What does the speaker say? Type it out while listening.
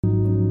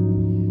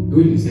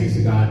Greetings, thanks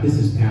to God. This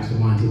is Pastor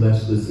Monty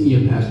Lester, the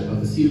senior pastor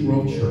of the Cedar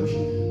Grove Church,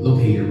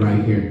 located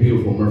right here in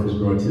beautiful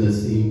Murfreesboro,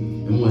 Tennessee.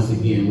 And once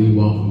again, we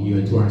welcome you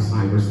into our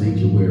cyber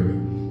sanctuary,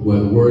 where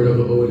the word of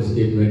the Lord is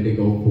getting ready to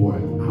go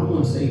forth. I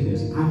want to say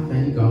this. I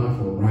thank God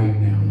for right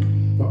now,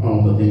 for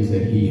all the things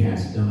that he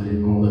has done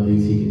and all the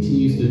things he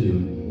continues to do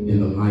in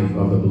the life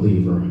of the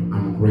believer.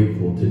 I'm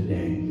grateful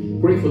today.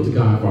 Grateful to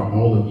God for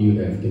all of you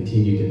that have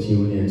continued to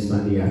tune in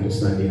Sunday after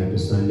Sunday after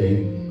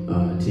Sunday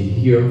to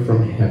hear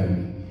from heaven.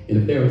 And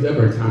if there was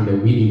ever a time that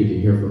we needed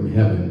to hear from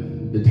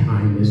heaven, the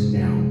time is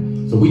now.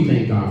 So we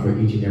thank God for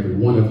each and every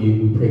one of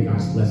you. We pray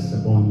God's blessings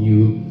upon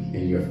you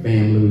and your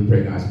family. We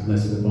pray God's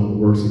blessings upon the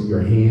works of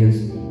your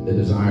hands, the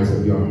desires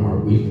of your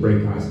heart. We pray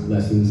God's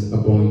blessings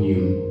upon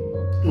you.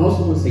 I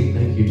also want to say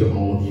thank you to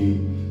all of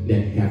you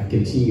that have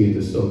continued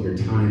to sow your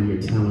time,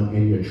 your talent,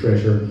 and your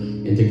treasure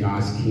into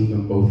God's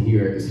kingdom, both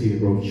here at the Cedar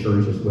Grove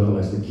Church as well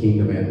as the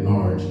kingdom at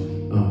large.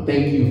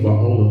 Thank you for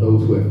all of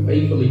those who have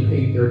faithfully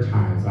paid their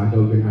tithes. I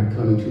know you're not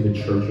coming to the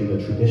church in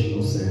the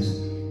traditional sense.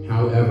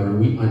 However,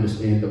 we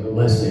understand the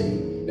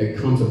blessing that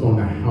comes upon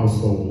the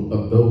household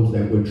of those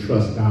that would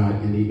trust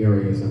God in the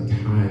areas of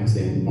tithes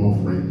and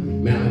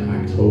offering.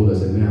 Malachi told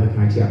us in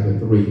Malachi chapter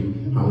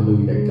 3,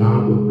 hallelujah, that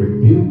God would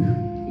rebuke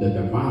the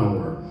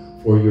devourer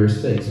for your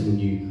sakes when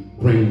you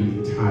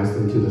bring the tithes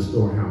into the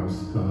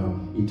storehouse.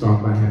 You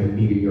talk about having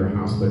meat in your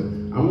house, but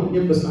I want to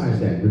emphasize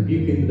that,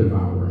 rebuking the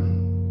devourer.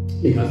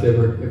 Because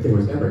if there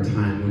was ever a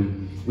time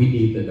when we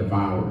need the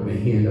devourer, the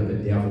hand of the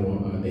devil,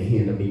 the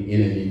hand of the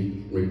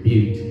enemy,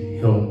 rebuked,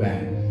 held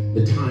back,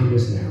 the time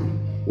is now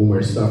when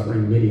we're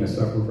suffering. Many are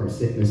suffering from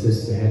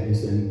sicknesses,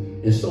 sadness,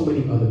 and so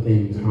many other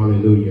things.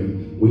 Hallelujah.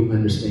 We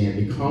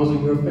understand because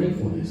of your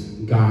faithfulness,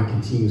 God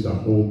continues to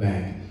hold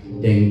back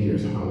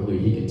dangers. Hallelujah.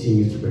 He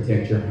continues to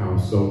protect your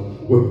house. So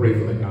we're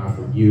grateful to God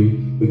for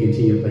you. We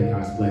continue to pray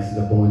God's blessings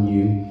upon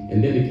you.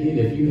 And then again,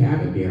 if you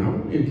haven't been, I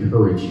want to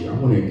encourage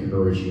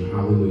you.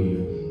 Hallelujah.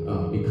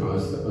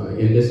 Because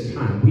in this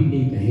time, we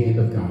need the hand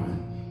of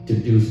God to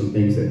do some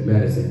things that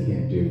medicine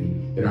can't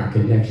do, that our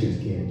connections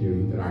can't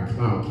do, that our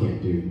cloud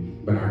can't do,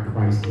 but our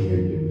Christ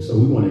can do. So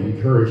we want to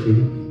encourage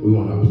you. We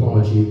want to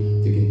applaud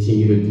you to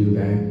continue to do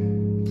that.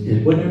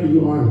 And wherever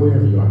you are and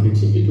wherever you are,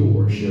 continue to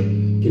worship.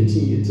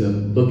 Continue to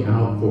look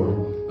out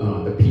for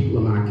the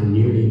people in our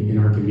community, in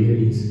our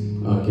communities.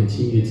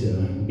 Continue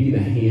to be the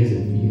hands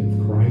and feet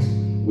of Christ.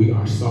 We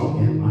are salt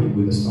and light.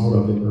 We're the salt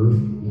of the earth,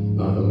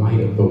 the light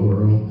of the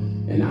world.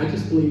 And I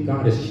just believe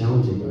God is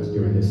challenging us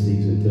during this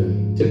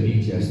season to be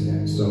just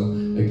that. So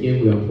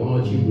again, we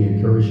applaud you. We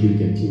encourage you to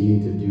continue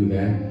to do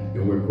that.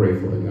 And we're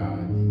grateful to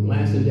God.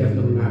 Last and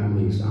definitely not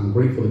least, I'm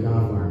grateful to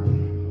God for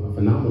our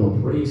phenomenal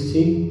praise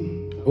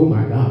team. Oh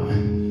my God.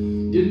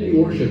 Didn't they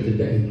worship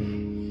today?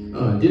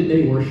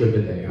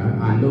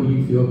 I know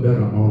you feel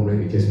better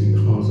already just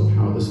because of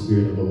how the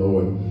Spirit of the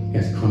Lord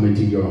has come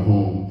into your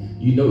home.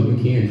 You know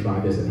you can try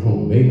this at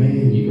home.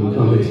 Amen. You can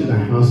come into the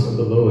house of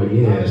the Lord.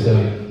 Yes.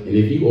 And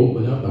if you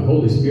open up, the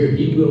Holy Spirit,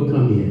 he will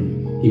come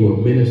in. He will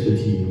minister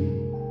to you.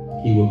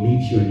 He will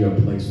meet you in your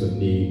place of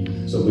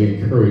need. So we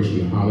encourage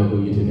you,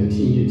 hallelujah, to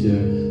continue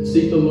to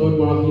seek the Lord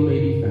while he may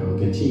be found.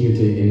 Continue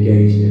to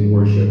engage in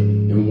worship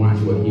and watch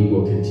what he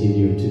will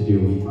continue to do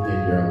in your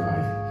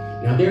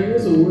life. Now, there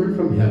is a word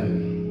from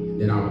heaven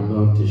that I would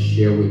love to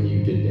share with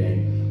you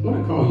today. I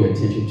want to call your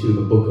attention to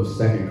the book of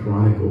 2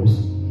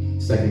 Chronicles.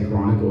 2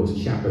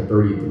 Chronicles chapter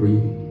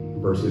 33,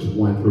 verses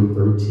 1 through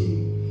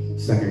 13.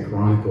 2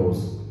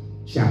 Chronicles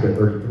chapter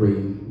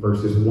 33,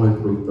 verses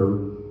 1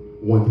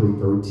 through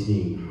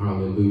 13.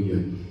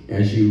 Hallelujah.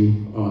 As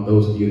you,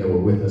 those of you that were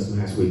with us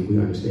last week, we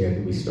understand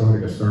that we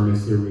started a sermon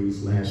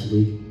series last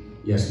week.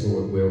 Yes,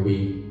 Lord, where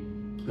we,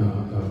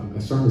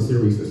 a sermon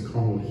series that's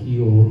called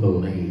Heal the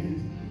Land.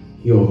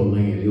 Heal the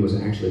Land. It was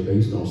actually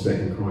based on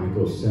 2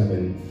 Chronicles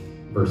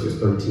 7, verses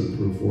 13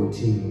 through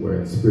 14, where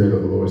the Spirit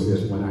of the Lord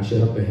says, when I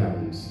shut up the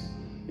heavens,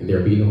 and there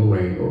be no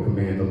rain, or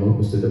command the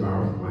locusts to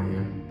devour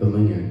the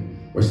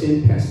land, or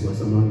send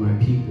pestilence among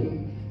my people.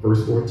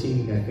 Verse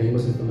 14, that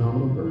famous and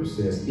phenomenal verse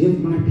says, if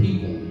my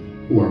people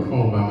who are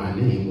called by my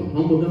name will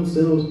humble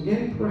themselves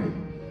and pray,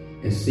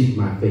 and seek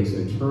my face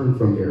and turn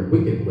from their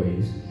wicked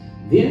ways,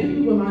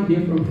 then will I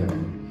hear from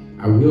heaven.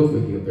 I will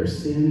forgive their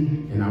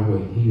sin, and I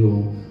will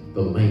heal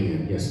the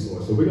land. Yes,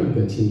 Lord. So we're going to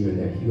continue in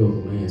that Heal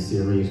the Land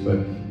series, but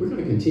we're going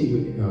to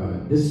continue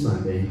this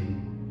Sunday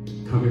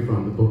coming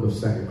from the book of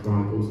 2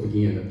 Chronicles,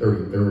 again, the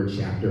 33rd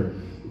chapter,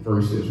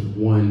 verses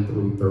 1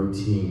 through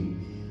 13.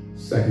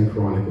 2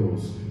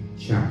 Chronicles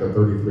chapter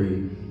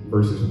 33,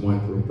 verses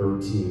 1 through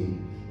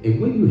 13. And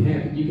when you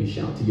have it, you can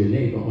shout to your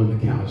neighbor on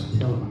the couch,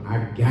 tell them, I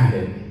got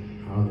it.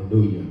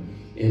 Hallelujah.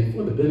 And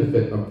for the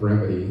benefit of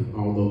brevity,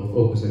 although the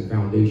focus and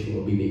foundation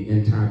will be the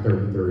entire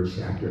 33rd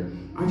chapter,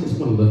 I just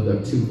want to lift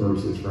up two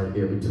verses right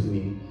there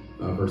between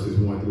verses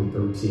 1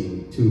 through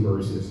 13. Two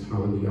verses.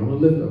 Hallelujah. I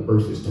want to lift up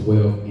verses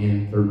 12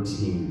 and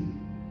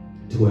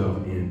 13.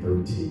 12 and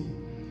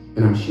 13.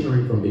 And I'm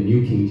sharing from the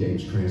New King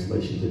James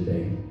translation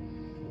today.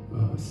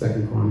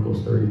 2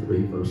 Chronicles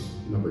 33, verse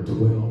number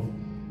 12,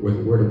 where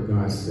the word of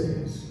God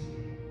says,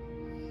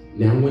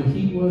 Now when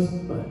he was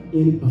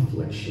in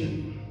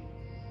affliction,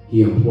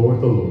 he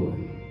implored the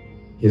Lord,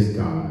 his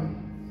God,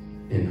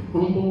 and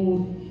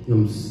humbled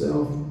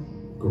himself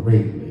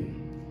greatly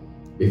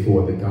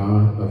before the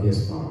God of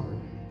his father.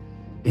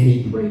 And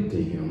he prayed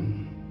to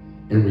him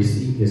and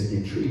received his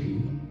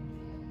entreaty,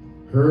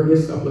 heard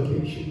his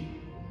supplication,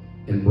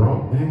 and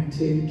brought back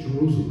to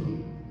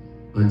Jerusalem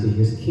unto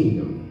his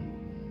kingdom.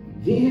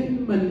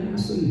 Then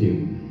Manasseh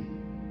knew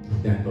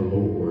that the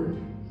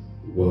Lord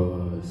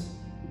was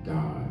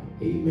God.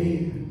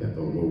 Amen. That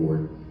the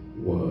Lord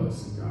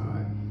was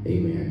God.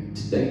 Amen.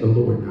 Today the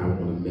Lord and I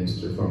want to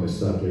minister from the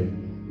subject,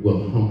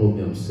 will humble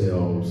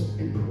themselves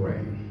and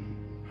pray.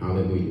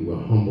 Hallelujah.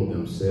 Will humble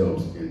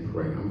themselves and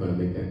pray. I'm going to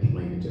make that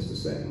plain in just a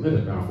second. Let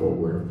us bow for a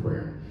word of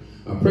prayer.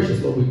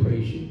 Precious Lord, we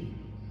praise you.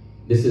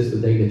 This is the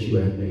day that you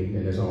have made,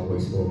 and as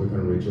always, Lord, we're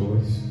going to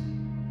rejoice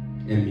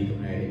and be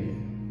glad in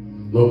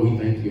it. Lord, we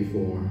thank you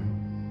for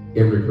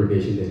every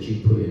provision that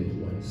you put in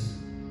place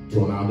to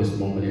allow this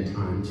moment in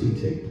time to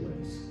take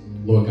place.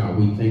 Lord God,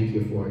 we thank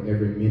you for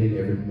every minute,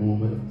 every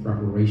moment of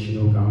preparation,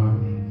 oh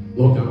God.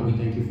 Lord God, we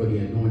thank you for the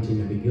anointing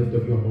and the gift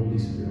of your Holy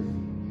Spirit.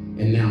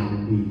 And now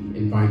we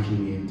invite you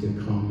in to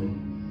come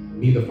and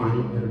be the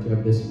final editor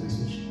of this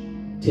message.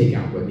 Take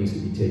out what needs to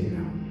be taken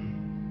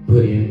out.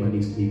 Put in what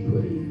needs to be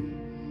put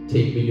in.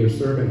 Take me, your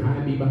servant,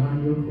 hide me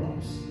behind your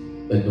cross.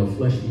 Let no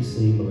flesh be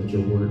seen, but let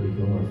your word be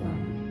glorified.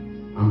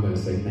 I'm going to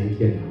say thank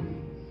you now,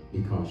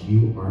 because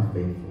you are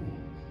faithful.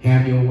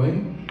 Have your way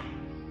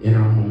in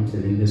our homes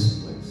and in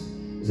this place.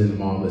 It's in the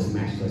marvelous,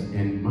 matchless,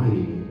 and mighty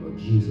name of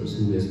Jesus,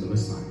 who is the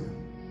Messiah.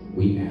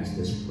 We ask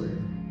this prayer.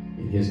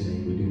 In his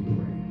name we do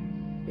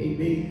pray.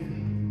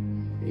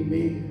 Amen.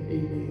 Amen.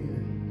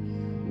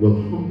 Amen.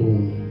 Will humble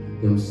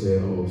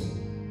themselves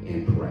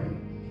and pray.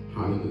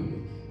 Hallelujah.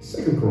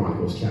 2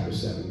 Chronicles chapter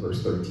 7,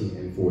 verse 13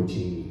 and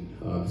 14.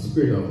 The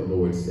Spirit of the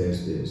Lord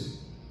says this: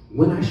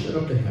 when I shut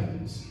up the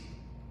heavens,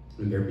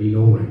 and there be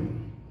no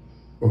rain,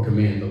 or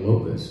command the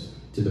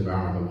locust to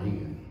devour the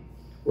land,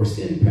 or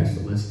send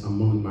pestilence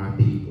among my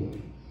people.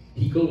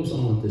 He goes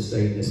on to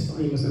say in this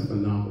famous and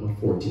phenomenal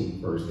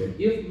 14th verse that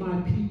if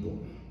my people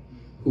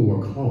who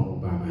are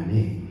called by my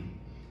name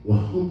will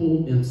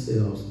humble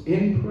themselves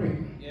and pray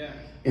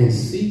and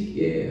seek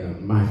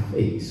my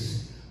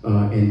face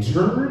and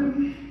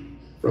turn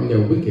from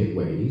their wicked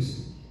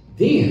ways,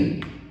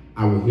 then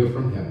I will hear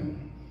from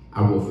heaven.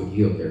 I will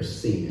forgive their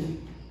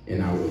sin,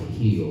 and I will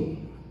heal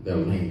their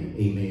land.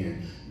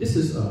 Amen. This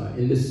is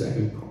in this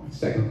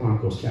Second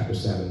Chronicles chapter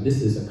 7.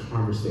 This is a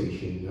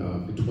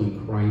conversation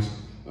between Christ,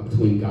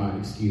 between God,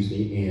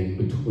 and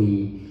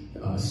between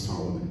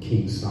Solomon,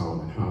 King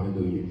Solomon.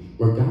 Hallelujah.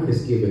 Where God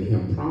has given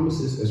him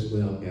promises as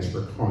well as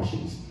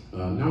precautions,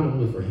 not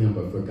only for him,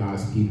 but for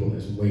God's people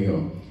as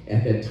well.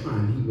 At that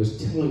time, he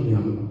was telling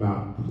them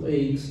about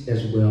plagues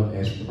as well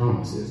as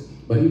promises,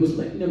 but he was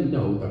letting them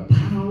know the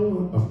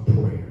power of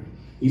prayer.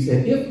 He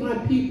said, if my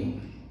people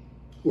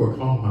who are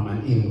called by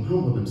my name will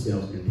humble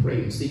themselves and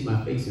pray and seek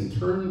my face and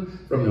turn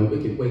from their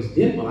wicked ways,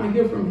 then will I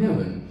hear from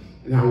heaven,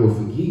 and I will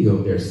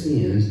forgive their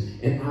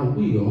sins, and I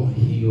will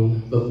heal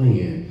the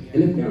land.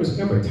 And if there was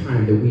ever a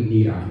time that we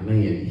need our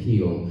land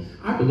healed,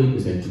 I believe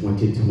it's in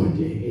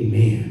 2020.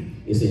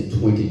 Amen. It's in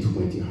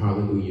 2020.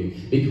 Hallelujah.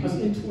 Because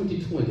in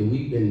 2020,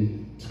 we've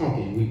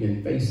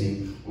been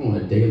facing on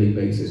a daily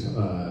basis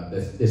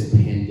this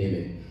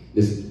pandemic,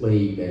 this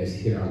plague that has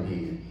hit our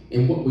land.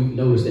 And what we've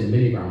noticed in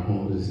many of our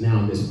homes is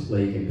now this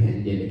plague and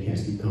pandemic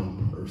has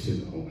become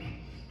personal.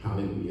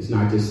 Hallelujah. It's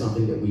not just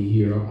something that we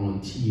hear on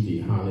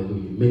TV.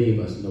 Hallelujah. Many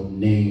of us know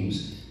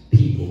names,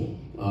 people,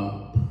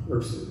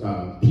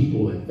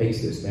 people and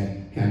faces that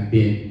have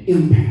been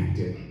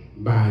impacted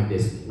by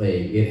this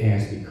plague. It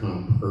has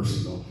become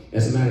personal.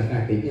 As a matter of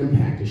fact, the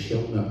impact is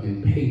showing up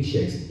in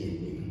paychecks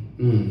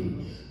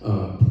ending,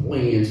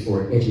 plans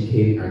for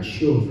educating our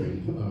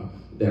children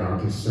that are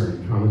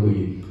concerned.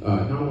 Hallelujah.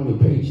 Not only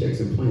paychecks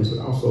and plans,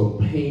 but also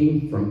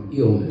pain from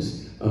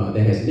illness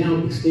that has now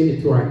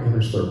extended to our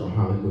inner circle.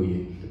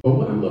 Hallelujah. But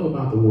what I love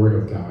about the Word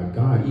of God,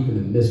 God, even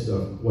in the midst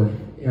of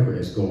whatever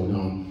is going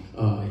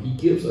on, He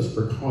gives us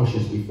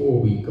precautions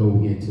before we go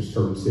into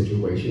certain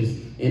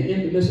situations. And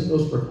in the midst of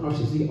those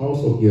precautions, He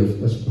also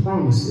gives us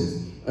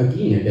promises.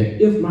 Again,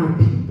 that if my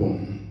people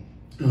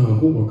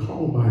who are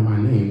called by my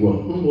name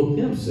will humble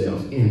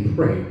themselves and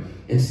pray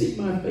and seek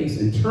my face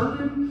and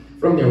turn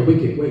from their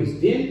wicked ways,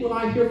 then will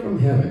I hear from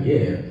heaven.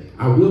 Yeah,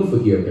 I will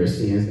forgive their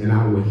sins and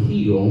I will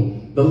heal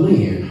the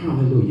land.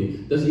 Hallelujah.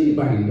 Does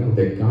anybody know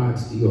that God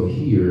still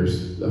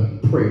hears the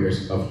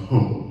prayers of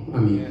humble?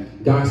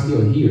 God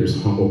still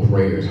hears humble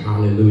prayers.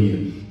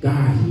 Hallelujah.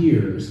 God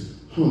hears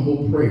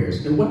humble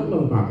prayers. And what I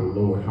love about the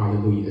Lord,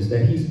 hallelujah, is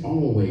that He's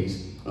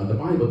always, the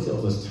Bible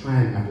tells us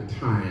time after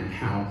time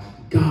how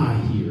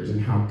God hears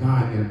and how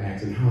God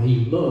interacts and how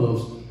He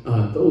loves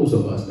those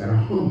of us that are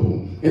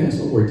humble. And that's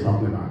what we're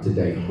talking about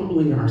today,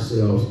 humbling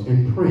ourselves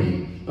and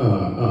praying.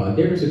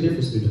 There is a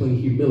difference between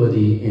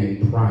humility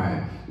and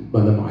pride,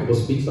 but the Bible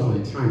speaks on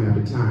it time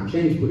after time.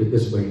 James put it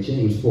this way in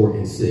James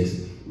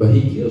 4:6, but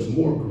He gives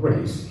more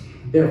grace.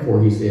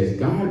 Therefore, he says,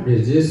 God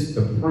resists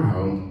the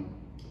proud,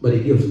 but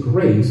he gives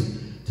grace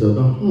to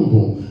the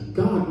humble.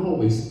 God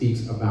always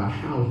speaks about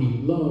how he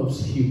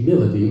loves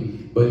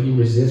humility, but he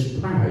resists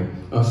pride.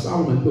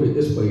 Solomon put it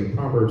this way in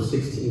Proverbs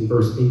 16,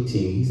 verse 18.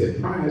 He said,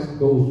 pride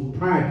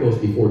goes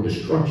before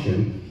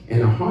destruction,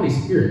 and a haughty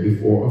spirit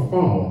before a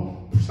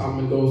fall.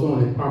 Solomon goes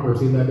on in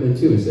Proverbs 11 and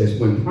 2 and says,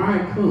 when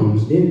pride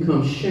comes, then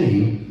comes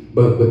shame,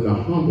 but with the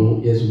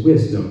humble is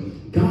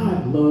wisdom.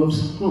 God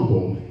loves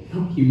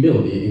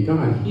humility, and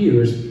God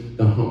hears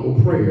the humble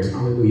prayers.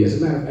 Hallelujah.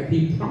 As a matter of fact,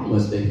 he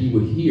promised that he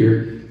would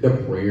hear the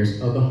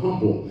prayers of the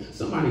humble.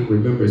 Somebody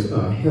remembers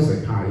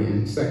Hezekiah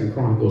in 2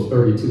 Chronicles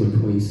 32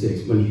 and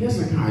 26. When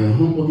Hezekiah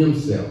humbled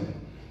himself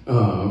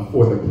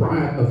for the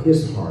pride of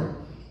his heart,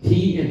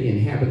 he and the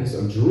inhabitants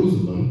of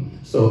Jerusalem,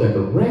 so that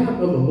the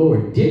wrath of the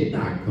Lord did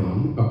not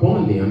come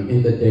upon them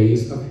in the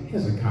days of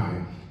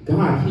Hezekiah.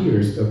 God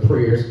hears the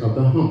prayers of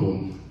the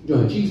humble.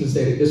 Jesus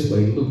said it this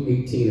way, Luke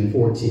 18 and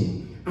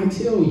 14. I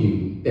tell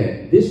you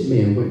that this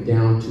man went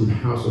down to the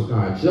house of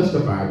God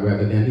justified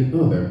rather than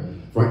the other.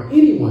 For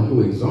anyone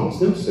who exalts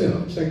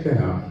himself, check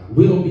that out,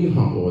 will be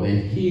humbled,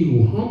 and he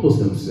who humbles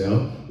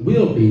himself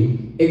will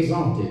be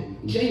exalted.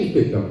 James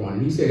picked up on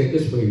it. He said it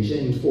this way in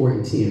James 4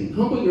 and 10.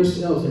 Humble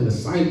yourselves in the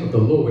sight of the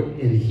Lord,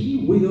 and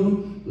he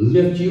will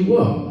lift you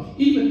up.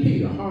 Even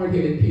Peter,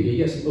 hard-headed Peter,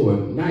 yes,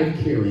 Lord,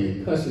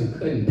 knife-carrying,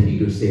 cutting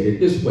Peter said it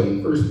this way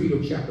in 1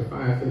 Peter chapter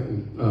 5,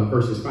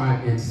 verses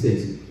 5 and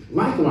 6.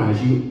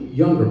 Likewise, you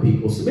younger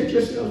people, submit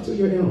yourselves to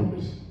your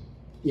elders.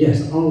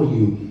 Yes, all of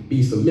you,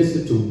 be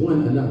submissive to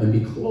one another and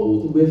be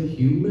clothed with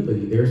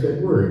humility. There's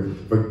that word.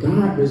 For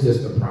God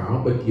resists the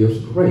proud, but gives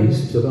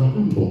grace to the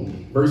humble.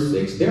 Verse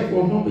 6,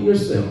 therefore humble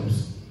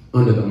yourselves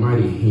under the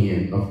mighty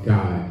hand of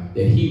God,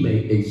 that he may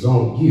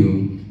exalt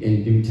you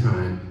in due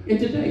time. And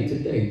today, in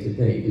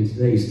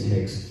today's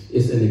text,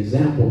 is an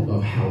example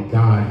of how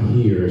God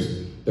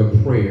hears the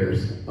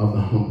prayers of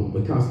the humble.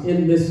 Because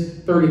in this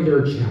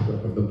 33rd chapter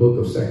of the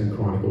book of 2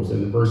 Chronicles,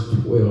 in verse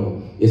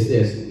 12, it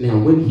says, now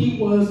when he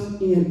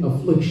was in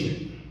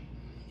affliction,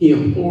 he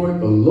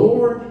implored the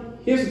Lord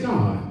his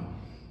God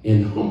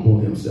and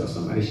humbled himself.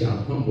 Somebody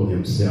shout, humble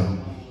himself.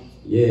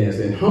 Yes,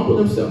 and humbled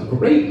himself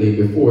greatly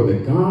before the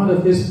God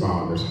of his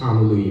fathers.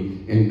 Hallelujah.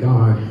 And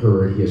God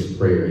heard his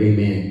prayer.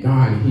 Amen.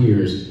 God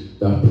hears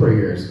the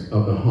prayers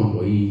of the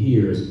humble. He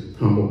hears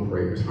humble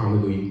prayers.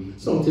 Hallelujah.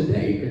 So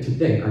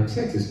today, our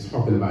text is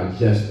talking about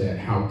just that,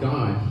 how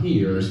God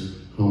hears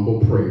humble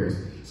prayers.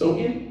 So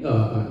and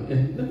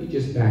let me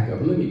just back up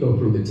and let me go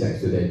through the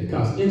text today,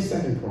 because in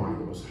 2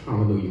 Chronicles,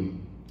 hallelujah,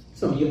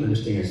 some of you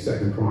understand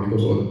 2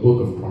 Chronicles or the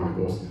book of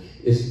Chronicles.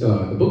 It's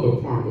the book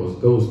of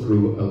Chronicles goes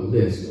through a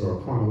list or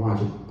a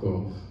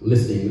chronological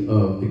listing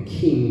of the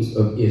kings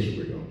of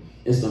Israel.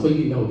 And some of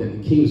you know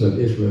that the kings of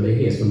Israel,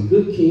 they had some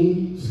good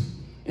kings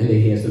and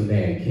they had some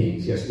bad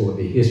kings. Yes, Lord,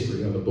 the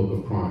history of the book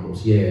of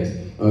Chronicles. Yes,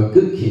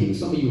 good kings.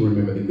 Some of you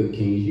remember the good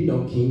kings. You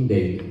know King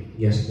David.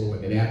 Yes,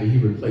 Lord. And after he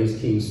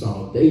replaced King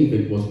Saul,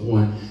 David was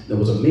one that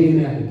was a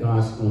man after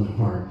God's own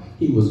heart.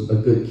 He was a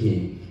good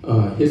king.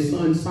 His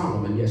son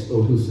Solomon, yes,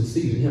 Lord, who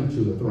succeeded him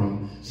to the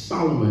throne.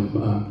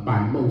 Solomon, by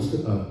most,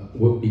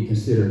 would be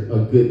considered a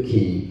good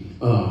king.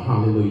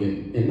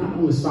 Hallelujah. And not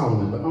only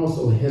Solomon, but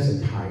also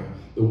Hezekiah,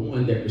 the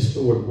one that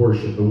restored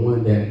worship, the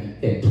one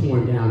that had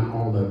torn down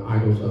all the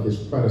idols of his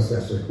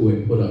predecessor who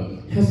had put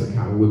up.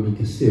 Hezekiah would be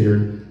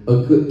considered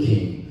a good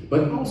king.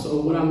 But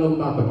also, what I love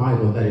about the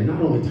Bible is that it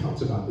not only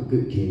talks about the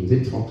good kings,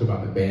 it talks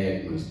about the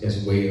bad ones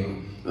as well.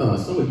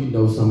 Some of you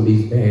know some of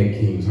these bad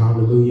kings.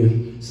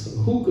 Hallelujah. So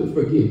who could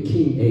forget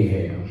King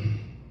Ahab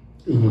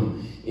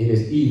and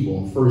his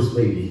evil first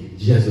lady,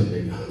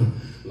 Jezebel?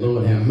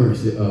 Lord have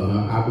mercy.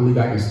 I believe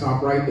I can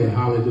stop right there.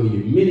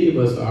 Hallelujah. Many of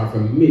us are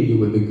familiar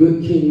with the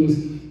good kings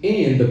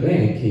and the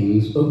bad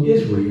kings of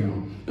Israel.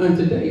 And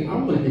today, I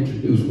want to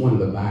introduce one of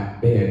the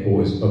bad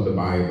boys of the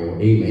Bible.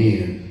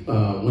 Amen.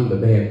 One of the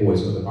bad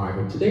boys of the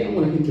Bible. Today, I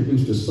want to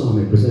introduce to some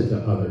and present to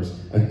others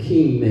a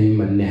king named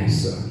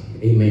Manasseh.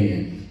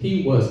 Amen.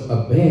 He was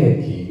a bad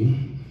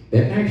king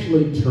that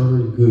actually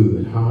turned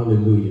good.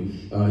 Hallelujah.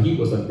 He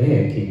was a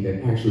bad king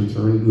that actually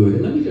turned good.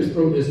 And let me just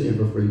throw this in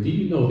for free. Do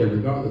you know that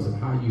regardless of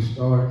how you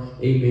start,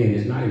 amen,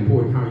 it's not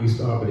important how you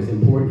start, but it's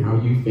important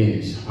how you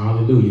finish.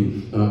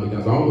 Hallelujah.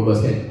 Because all of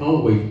us had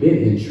always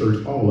been in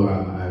church all of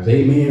our lives.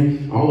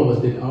 Amen. All of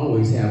us didn't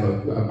always have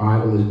a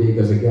Bible as big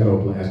as a ghetto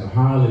blaster.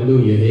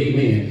 Hallelujah.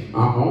 Amen.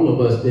 All of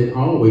us didn't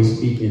always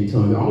speak in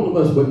tongues. All of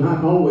us were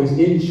not always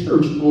in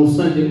church on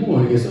Sunday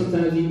morning. And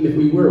sometimes even if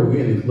we were,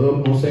 we're in the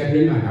club on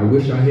Saturday night. I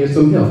wish I had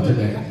some help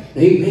today.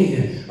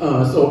 Amen.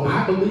 So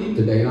I believe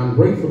today, and I'm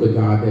grateful to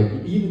God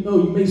that even though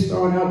you may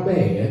start out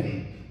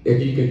bad, that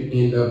you can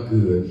end up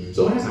good.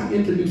 So as I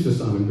introduce to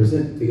some and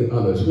present to the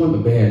others, one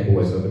of the bad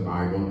boys of the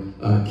Bible,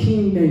 a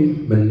king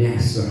named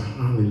Manasseh.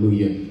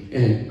 Hallelujah.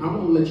 And I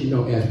want to let you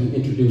know as we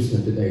introduce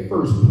him today,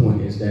 first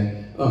point is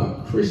that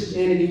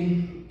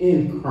Christianity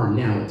and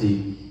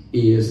carnality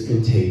is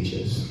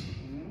contagious.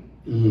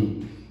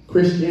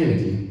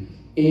 Christianity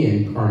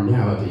and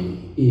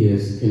carnality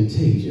is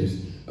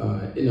contagious.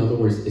 In other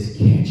words, it's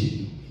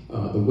catchy.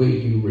 the way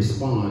you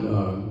respond,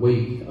 the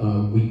way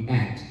we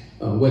act,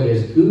 whether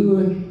it's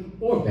good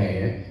or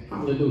bad,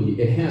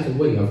 hallelujah, it has a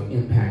way of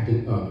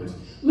impacting others.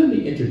 Let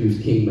me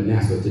introduce King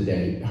Manasseh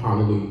today,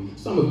 hallelujah.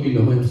 Some of you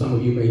know him, some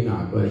of you may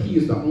not, but he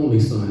is the only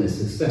son and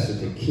successor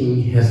to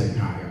King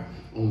Hezekiah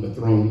on the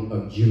throne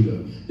of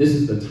Judah. This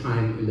is the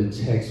time in the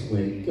text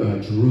when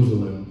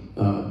Jerusalem,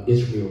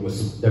 Israel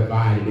was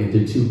divided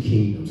into two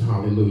kingdoms,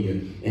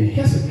 hallelujah. And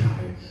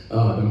Hezekiah,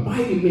 the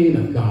mighty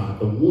man of God,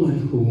 the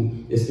one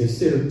who is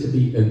considered to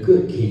be a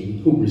good king,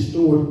 who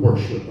restored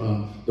worship,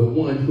 the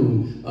one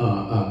who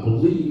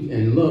believed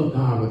and loved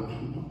God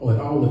with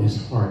all of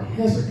his heart,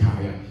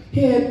 Hezekiah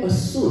had a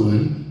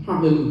son,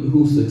 hallelujah,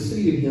 who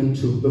succeeded him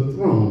to the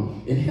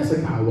throne. And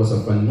Hezekiah was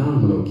a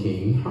phenomenal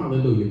king,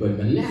 hallelujah. But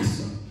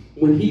Manasseh,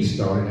 when he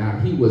started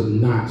out, he was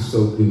not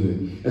so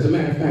good. As a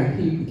matter of fact,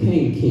 he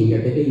became king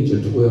at the age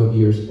of 12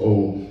 years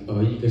old.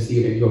 You can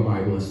see it in your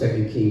Bible in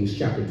 2 Kings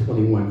chapter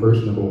 21,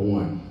 verse number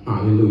 1.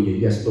 Hallelujah.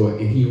 Yes,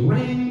 Lord. And he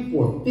reigned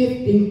for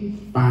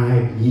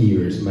 55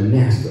 years,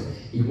 Manasseh.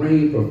 He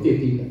reigned for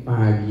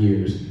 55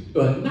 years.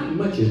 But not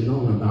much is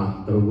known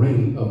about the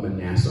reign of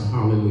Manasseh.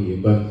 Hallelujah.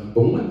 But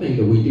one thing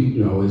that we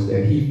do know is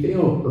that he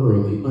fell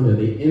early under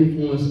the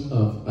influence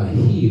of a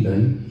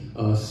heathen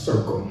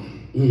circle.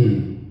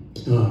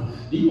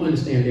 Do you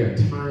understand there are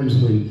times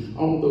when,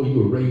 although you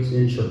were raised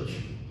in church,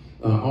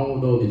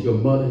 although that your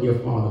mother and your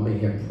father may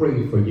have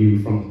prayed for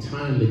you from the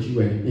time that you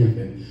were an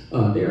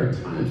infant, there are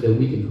times that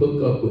we can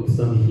hook up with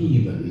some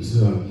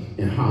heathens,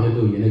 and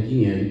hallelujah, and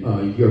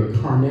again, your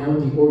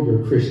carnality or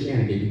your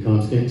Christianity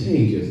becomes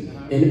contagious.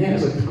 And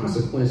as a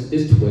consequence,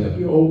 this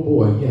 12-year-old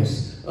boy,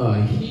 yes,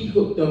 he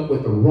hooked up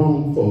with the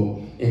wrong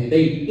folk, and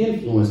they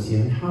influenced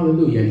him,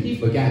 hallelujah, and he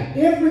forgot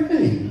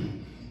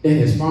everything that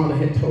his father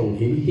had told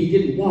him. He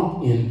didn't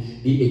walk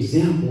in the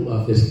example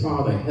of his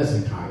father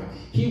Hezekiah.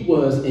 He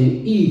was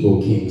an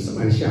evil king.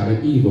 Somebody shout,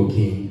 an evil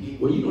king.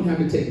 Well, you don't have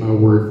to take my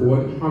word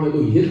for it.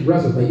 Hallelujah. His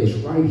resume is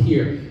right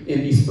here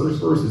in these first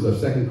verses of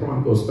 2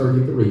 Chronicles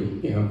 33,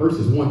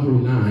 verses 1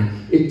 through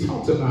 9. It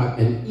talks about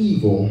an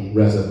evil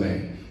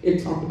resume.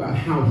 It talked about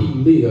how he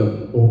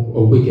lived a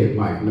wicked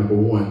life, number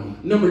one.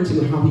 Number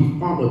two, how he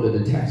followed the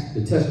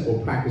detestable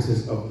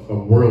practices of a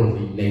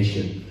worldly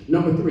nation.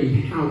 Number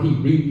three, how he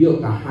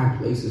rebuilt the high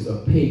places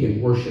of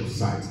pagan worship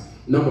sites.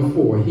 Number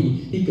four,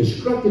 he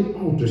constructed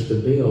altars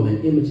to Baal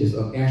and images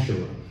of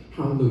Asherah.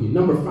 Hallelujah.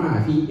 Number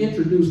five, he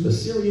introduced the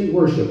Syrian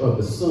worship of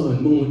the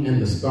sun, moon,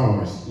 and the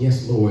stars.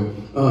 Yes, Lord.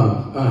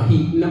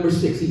 Number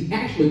six, he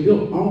actually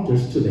built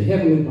altars to the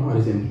heavenly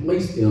bodies and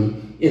placed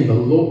them in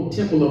the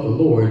temple of the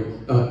Lord,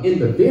 in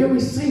the very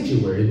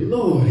sanctuary.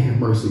 Lord have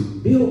mercy,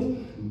 built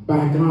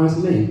by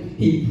God's name.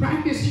 He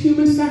practiced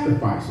human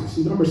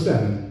sacrifices. Number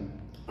seven,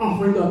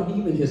 offering up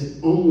even his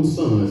own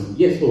sons.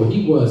 Yes, Lord,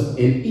 he was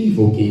an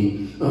evil king.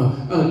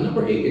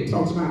 Number eight, it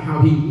talks about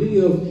how he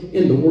lived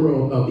in the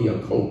world of the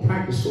occult,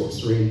 practiced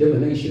sorcery and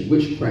divination,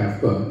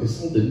 witchcraft,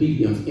 consulted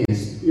mediums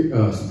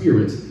and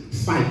spirits,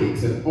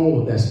 psychics, and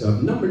all of that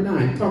stuff. Number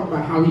nine, it talked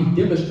about how he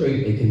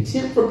demonstrated a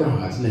contempt for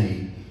God's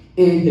name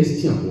and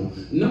his temple.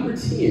 Number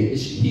 10,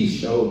 he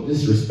showed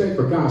disrespect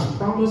for God's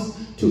promise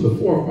to the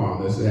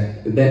forefathers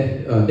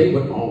that they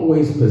would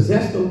always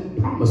possess the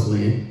promised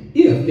land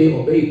if they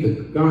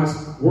obeyed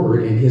God's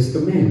word and his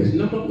commandments.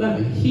 Number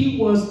 11, he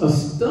was a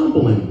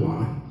stumbling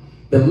block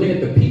that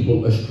led the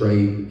people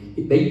astray.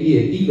 They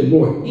did even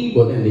more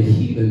evil than the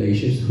heathen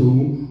nations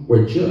who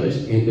were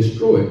judged and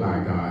destroyed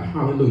by God.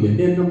 Hallelujah. And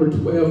then number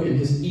 12, in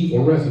his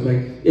evil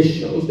resume, it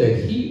shows that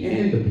he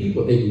and the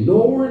people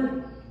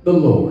ignored the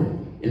Lord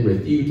and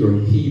refused to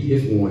heed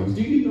his warnings.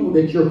 Do you know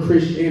that your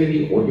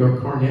Christianity or your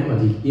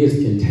carnality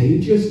is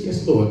contagious?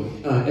 Yes, Lord.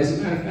 As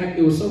a matter of fact,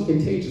 it was so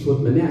contagious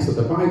with Manasseh.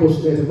 The Bible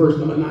says in verse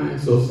number 9,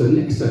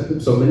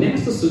 so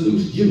Manasseh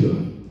seduced Judah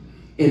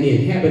and the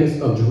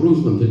inhabitants of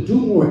Jerusalem to do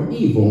more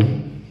evil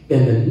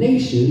than the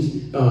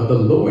nations the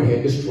Lord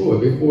had destroyed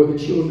before the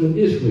children of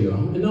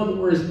Israel. In other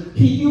words,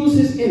 he used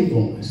his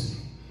influence.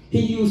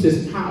 He used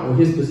his power,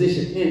 his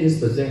position, and his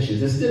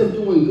possessions. Instead of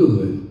doing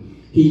good,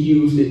 he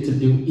used it to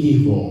do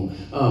evil.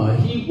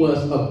 He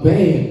was a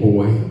bad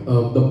boy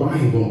of the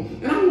Bible.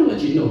 And I want to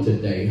let you know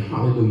today,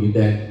 hallelujah,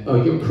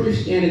 that your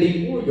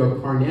Christianity or your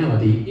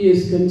carnality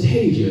is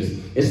contagious,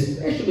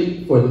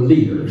 especially for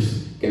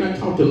leaders. Can I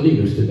talk to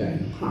leaders today?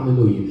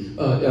 Hallelujah.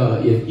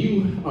 If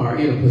you are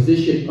in a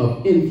position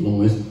of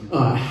influence,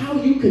 how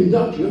you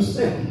conduct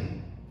yourself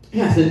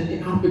has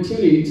an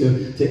opportunity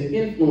to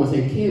influence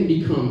and can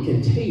become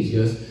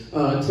contagious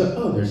to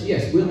others.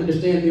 Yes, we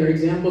understand there are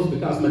examples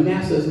because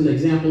Manasseh is an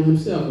example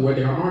himself where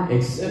there are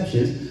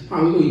exceptions.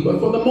 Hallelujah. But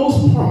for the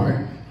most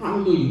part,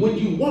 hallelujah, when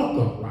you walk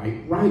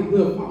upright, right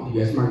will follow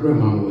you, as my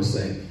grandmama would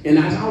say. And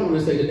as I want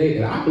to say today,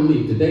 that I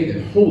believe today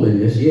that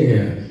holiness,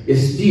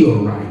 is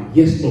still right.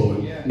 Yes,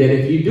 Lord. Yeah. That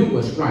if you do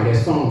what's right,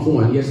 as Psalms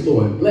 1, yes,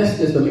 Lord, blessed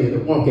is the man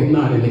that walketh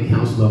not in the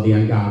counsel of the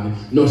ungodly,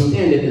 nor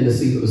standeth in the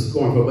seat of the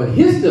scornful, but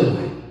his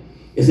delight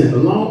is in the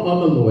law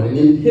of the Lord, and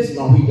in his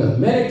law he doth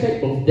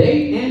meditate both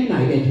day and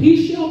night, and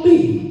he shall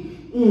be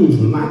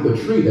like a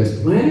tree that's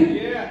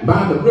planted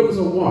by the rivers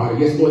of water,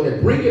 yes, Lord,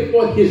 that bringeth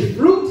forth his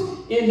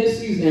fruit in his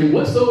season. And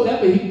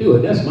whatsoever he do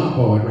it, that's my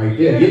part right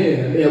there.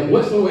 Yeah.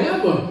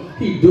 Whatsoever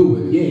he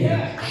do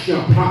it,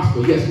 shall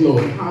prosper. Yes,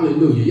 Lord.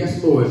 Hallelujah.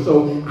 Yes, Lord.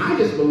 So I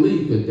just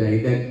believe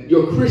today that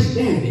your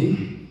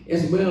Christianity,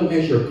 as well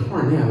as your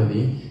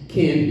carnality,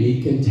 can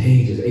be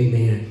contagious.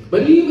 Amen.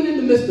 But even in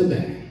the midst of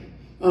that,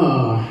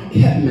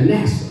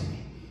 Manasseh,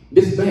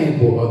 this bad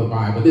boy of the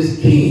Bible, this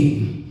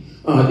king,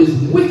 this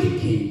wicked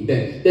king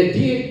that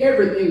did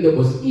everything that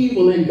was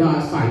evil in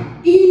God's sight,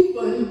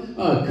 even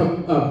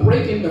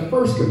breaking the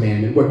first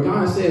commandment, where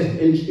God says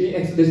in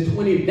Exodus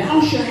 20,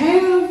 thou shalt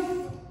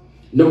have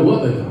no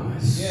other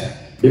gods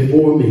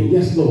before me.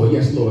 Yes, Lord.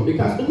 Yes, Lord.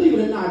 Because believe it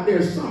or not,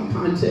 there's some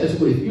contest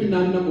where if you're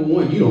not number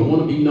one, you don't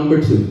want to be number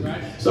two.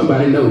 Right.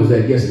 Somebody knows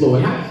that. Yes,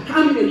 Lord.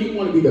 How many of you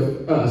want to be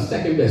the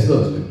second best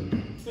husband?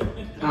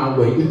 I'll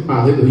wait.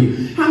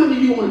 Hallelujah. How many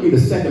of you want to be the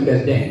second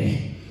best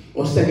daddy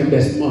or second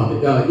best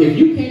mother? If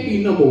you can't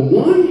be number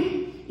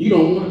one, you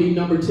don't want to be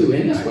number two.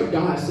 And that's what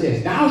God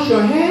says. Thou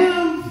shalt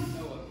have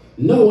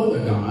no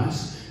other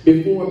gods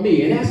before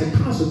me. And as a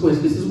consequence,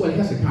 this is what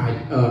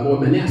Hezekiah or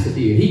Manasseh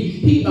did.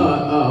 He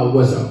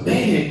was a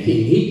bad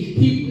king.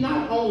 He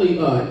not only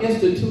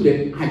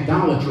instituted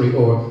idolatry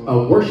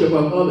or worship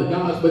of other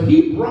gods, but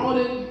he brought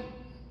it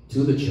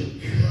to the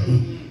church.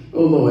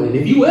 Oh, Lord. And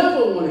if you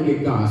ever want to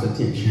get God's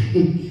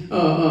attention,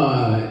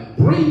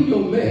 bring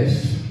your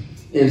mess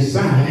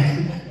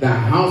inside the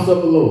house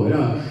of the Lord.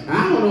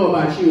 I don't know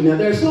about you. Now,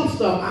 there's some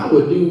stuff I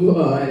would do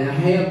and I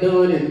have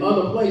done in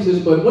other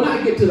places, but when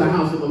I get to the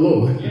house of the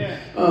Lord,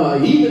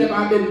 even if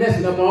I've been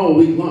messing up all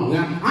week long,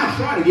 I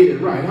try to get it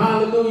right.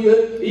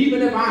 Hallelujah.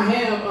 Even if I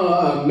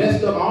have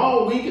messed up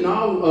all week and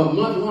all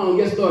month long,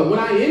 yes, Lord, when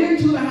I enter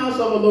into the house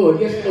of the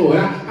Lord, yes, Lord,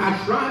 I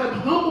try to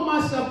humble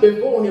myself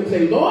before him and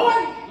say, Lord,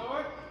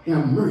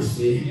 have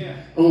mercy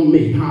on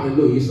me.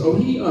 Hallelujah. So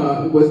he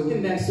was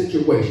in that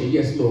situation.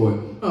 Yes,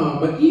 Lord.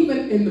 But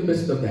even in the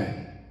midst of that,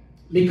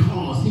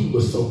 because he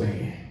was so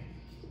bad,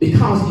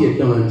 because he had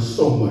done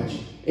so much,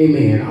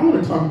 amen, I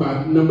want to talk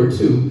about number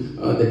two,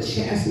 the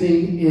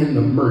chastening and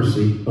the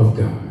mercy of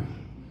God.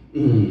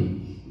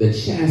 The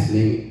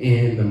chastening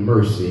and the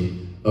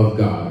mercy of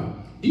God.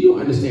 Do you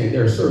understand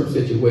there are certain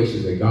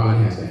situations that God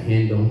has to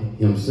handle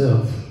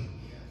himself?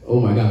 Oh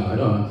my God.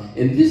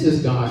 And this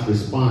is God's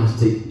response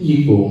to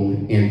evil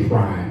and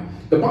pride.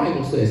 The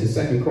Bible says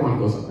in 2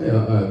 Chronicles,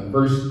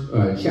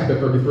 chapter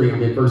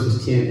 33,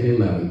 verses 10 and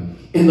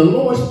 11. And the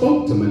Lord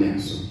spoke to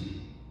Manasseh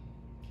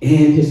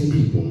and his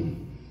people,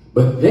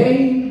 but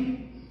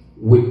they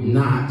would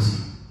not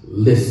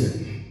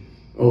listen.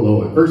 Oh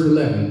Lord. Verse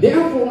 11.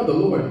 Therefore the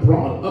Lord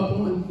brought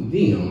upon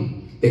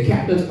them the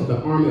captains of the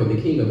army of the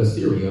king of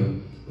Assyria,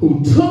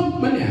 who took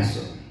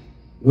Manasseh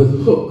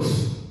with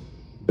hooks,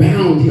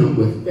 bound him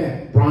with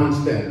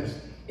bronze fetters,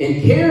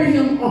 and carried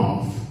him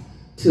off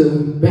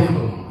to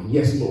Babylon.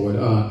 Yes, Lord,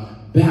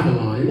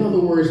 Babylon. In other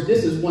words,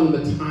 this is one of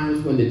the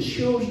times when the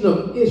children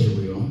of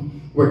Israel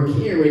were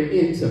carried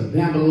into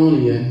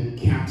Babylonian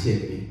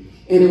captivity.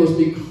 And it was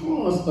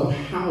because of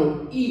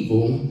how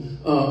evil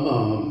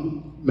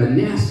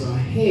Manasseh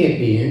had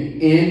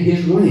been and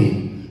his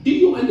reign. Do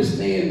you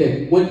understand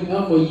that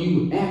whenever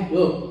you act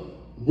up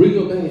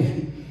real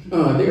bad,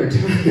 there are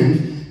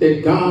times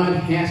that God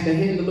has to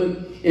handle it?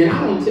 And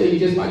I don't tell you,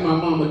 just like my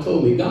mama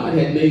told me, God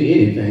had made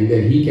anything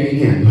that he can't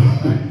handle.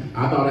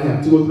 I thought I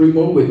have 2 or 3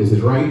 more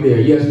witnesses right there.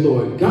 Yes,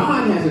 Lord.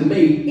 God hasn't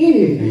made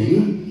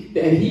anything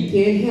that he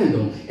can't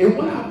handle. And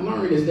what I've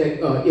learned is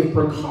that if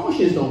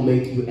precautions don't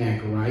make you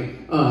act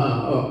right,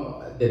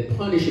 that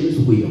punishments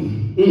will.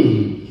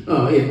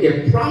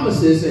 If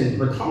promises and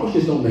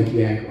precautions don't make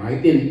you act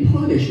right, then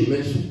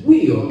punishments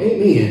will.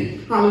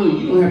 Amen. Hallelujah.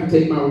 You don't have to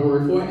take my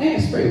word for it.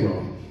 Ask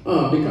Pharaoh.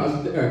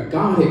 Because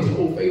God had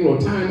told Pharaoh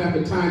time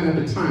after time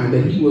after time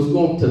that he was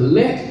going to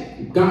let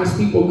God's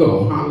people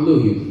go.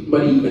 Hallelujah.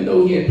 But even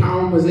though he had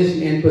power,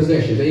 position, and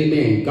possessions,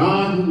 amen,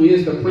 God, who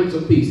is the Prince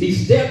of Peace, he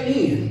stepped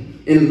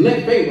in and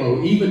let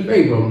Pharaoh, even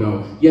Pharaoh,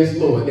 know, yes,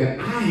 Lord, that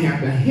I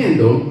have to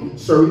handle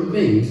certain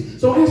things.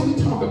 So as we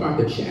talk about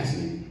the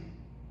chastening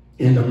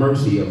and the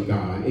mercy of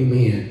God,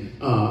 amen,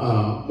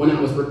 when I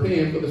was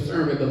preparing for the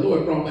sermon, the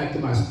Lord brought back to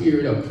my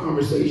spirit a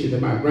conversation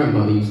that my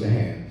grandmother used to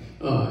have.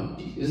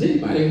 Does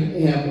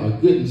anybody have a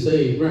good and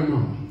saved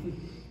grandma?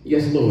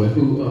 Yes, Lord,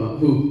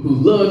 who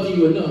loved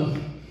you enough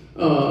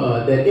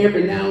that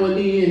every now and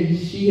then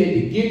she had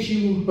to get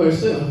you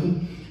herself.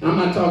 I'm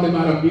not talking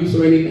about abuse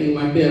or anything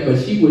like that, but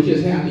she was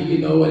just happy, you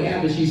know,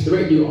 after she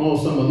threatened you all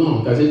summer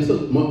long, because it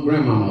took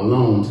grandmama a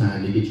long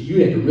time to get you.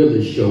 You had to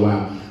really show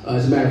out.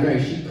 As a matter of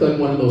fact, she cut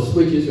one of those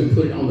switches and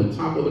put it on the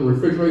top of the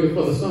refrigerator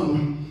for the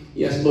summer.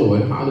 Yes,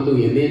 Lord.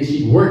 Hallelujah. And then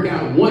she'd work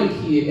out one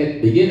kid at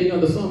the beginning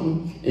of the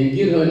summer and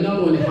get her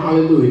another one.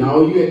 Hallelujah. And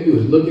all you had to do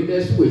is look at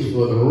that switch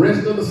for the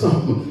rest of the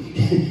summer.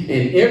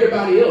 And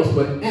everybody else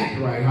would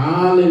act right.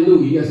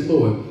 Hallelujah. Yes,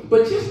 Lord.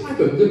 But just like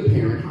a good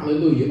parent,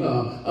 hallelujah,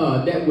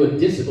 that would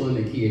discipline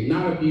the kid,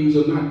 not abuse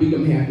them, not beat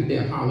them half to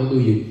death.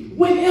 Hallelujah.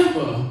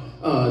 Whenever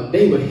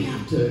they would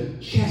have to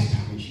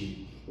chastise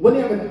you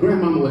whatever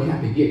grandmama would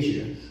have to get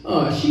you,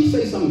 she'd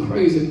say something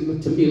crazy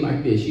to me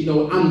like this. You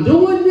know, I'm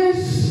doing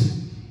this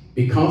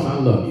because I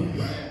love you.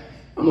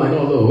 I'm like,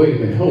 oh, Lord, wait a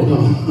minute, hold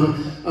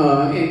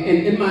on. And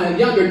in my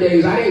younger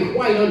days, I didn't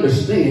quite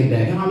understand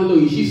that.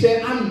 Hallelujah. She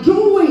said, I'm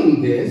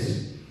doing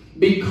this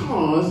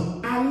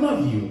because I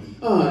love you.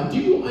 Do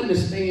you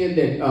understand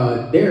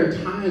that there are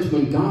times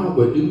when God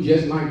would do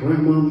just like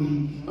grandmama?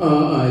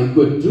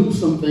 Would do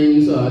some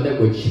things that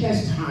would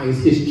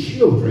chastise his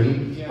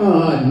children,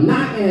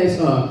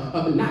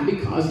 not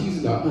because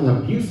he's an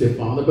abusive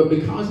father, but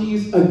because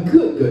he's a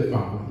good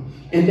father,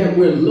 and that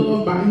we're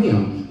loved by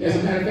him. As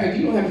a matter of fact,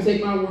 you don't have to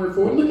take my word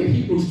for it. Look at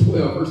Hebrews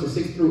 12, verses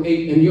 6 through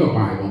 8 in your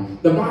Bible.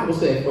 The Bible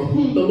said, for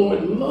whom the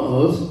Lord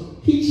loves,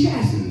 he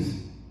chastens,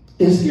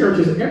 and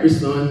scourges every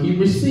son he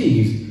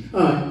receives.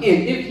 And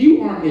if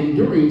you are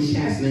enduring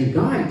chastening,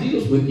 God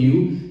deals with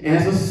you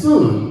as a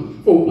son.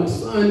 For what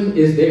son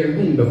is there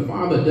whom the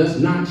Father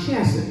does not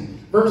chasten?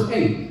 Verse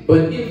 8,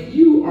 but if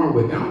you are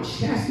without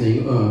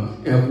chastening,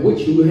 of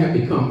which you have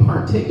become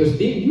partakers,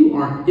 then you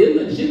are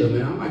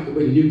illegitimate. I like the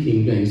way the New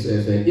King James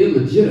says that,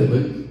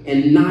 illegitimate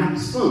and not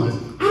sons.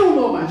 I don't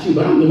know about you,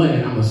 but I'm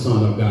glad I'm a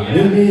son of God.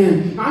 Yeah.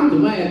 Amen. I'm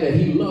glad that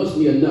he loves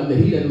me enough that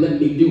he doesn't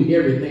let me do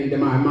everything that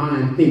my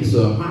mind thinks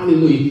of.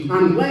 Hallelujah.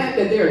 I'm glad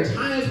that there are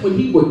times when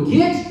he would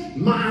get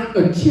my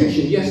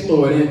attention, yes,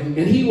 Lord, and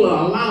he will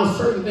allow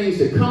certain things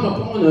to come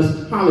upon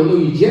us,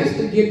 hallelujah, just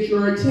to get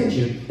your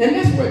attention. And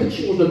that's where the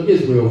children of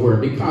Israel were,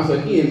 because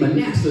again,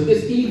 Manasseh,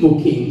 this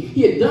evil king,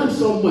 he had done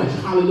so much,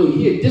 hallelujah,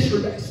 he had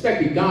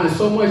disrespected God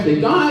so much that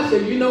God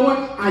said, you know what,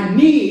 I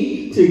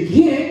need to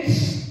get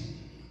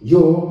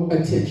your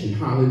attention,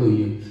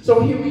 hallelujah.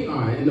 So here we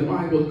are, and the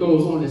Bible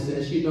goes on and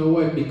says, you know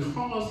what,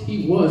 because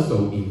he was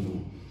so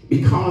evil,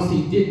 because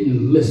he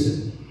didn't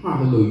listen,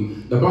 hallelujah.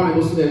 The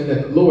Bible says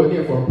that the Lord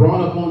therefore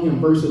brought upon him,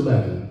 verse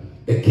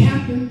 11, the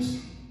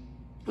captains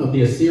of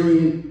the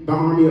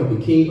army of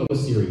the king of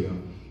Assyria,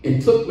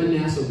 and took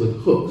Manasseh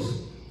with hooks.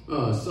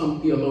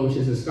 Some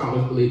theologians and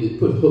scholars believe they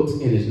put hooks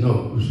in his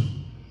nose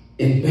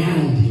and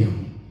bound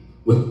him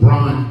with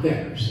bronze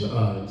fetters,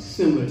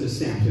 similar to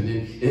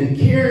Samson, and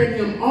carried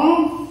him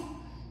off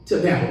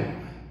to Babylon.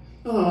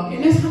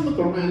 And as I look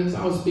around, as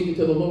I was speaking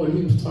to the Lord, and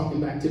he was talking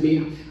back to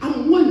me,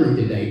 I'm wondering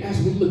today, as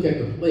we look at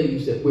the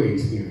plagues that we're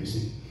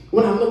experiencing,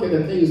 when I look at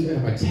the things that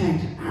have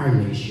attacked our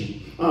nation,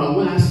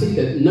 when I see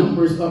that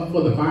numbers up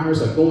for the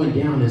virus are going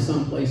down in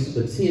some places,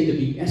 but tend to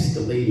be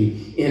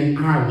escalating in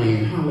our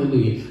land,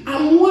 hallelujah.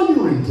 I'm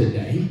wondering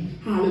today,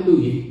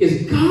 hallelujah,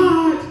 is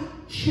God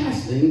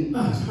chastening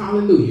us,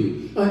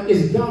 hallelujah?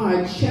 Is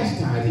God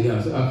chastising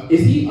us?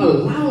 Is he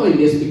allowing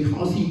this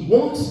because he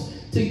wants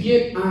to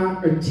get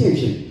our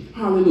attention?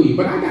 Hallelujah.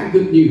 But I got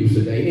good news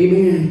today.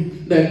 Amen.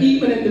 That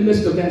even in the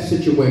midst of that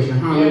situation,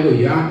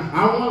 hallelujah,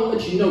 I want to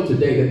let you know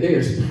today that there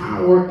is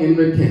power in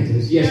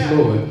repentance. Yes,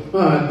 Lord.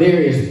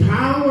 There is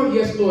power,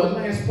 yes, Lord,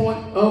 last point,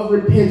 of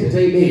repentance.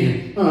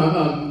 Amen.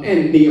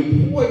 And the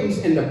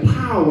importance and the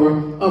power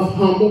of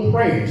humble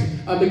prayers.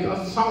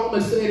 Because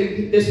Solomon said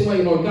it this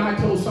way, or God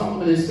told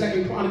Solomon in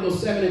 2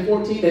 Chronicles 7 and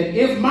 14, that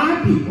if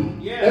my people,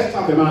 that's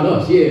talking about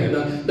us,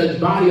 the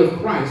body of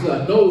Christ,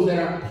 those that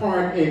are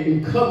part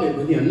in covenant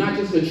with him, not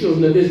just the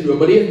children of Israel,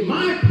 but if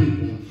my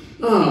people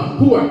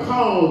who are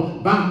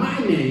called by my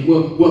name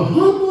will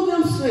humble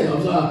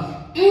themselves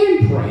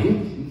and pray,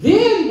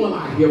 then will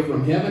I hear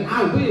from heaven.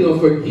 I will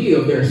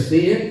forgive their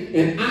sin,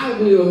 and I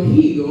will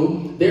heal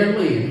their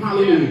land.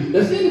 Hallelujah.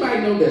 Does anybody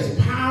know there's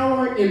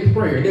power in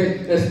prayer?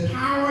 There's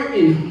power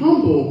in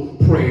humble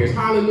prayers.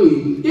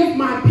 Hallelujah. If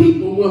my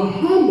people will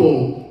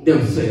humble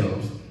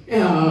themselves.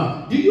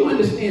 Do you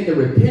understand that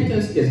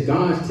repentance is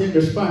God's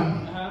tender spot?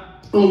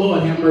 Oh,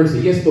 Lord, have mercy.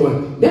 Yes,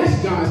 Lord.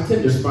 That's God's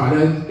tender spot.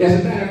 As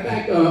a matter of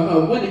fact,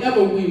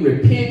 whenever we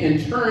repent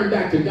and turn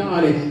back to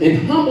God and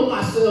humble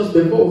ourselves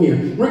before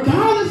him,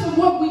 regardless of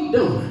what we've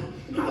done,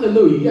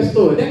 hallelujah. Yes,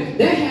 Lord. That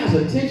has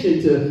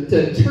attention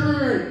to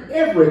turn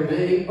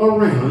everything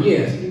around.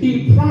 Yes.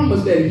 He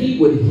promised that he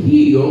would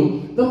heal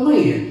the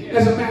land.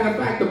 As a matter of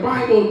fact, the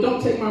Bible,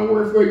 don't take my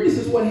word for it, this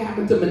is what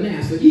happened to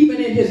Manasseh.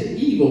 Even in his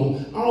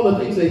evil, all the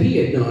things that he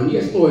had done.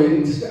 Yes, Lord,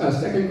 in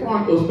 2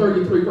 Chronicles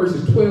 33,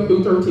 verses 12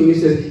 through 13, it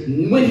says,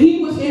 when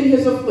he was in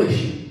his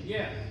affliction,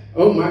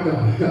 oh my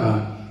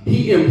God,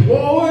 he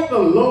implored the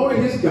Lord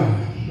his God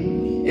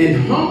and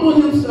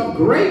humbled himself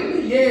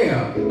greatly,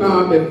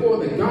 before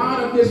the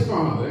God of his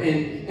father.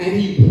 And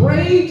he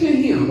prayed to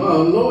him,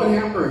 Lord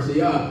have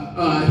mercy.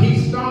 He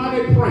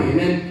started praying.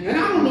 And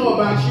I don't know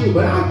about you,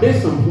 but I've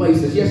been some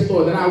places, yes,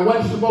 Lord, that I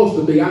wasn't supposed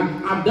to be.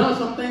 I've done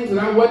some things that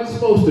I wasn't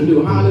supposed to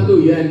do.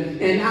 Hallelujah.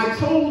 And I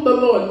told the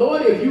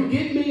Lord, if you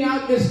get me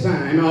out this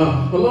time,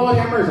 Lord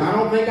have mercy. I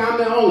don't think I'm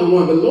the only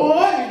one, but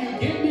Lord, if you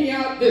get me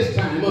out this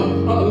time,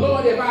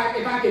 Lord, if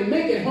I can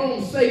make it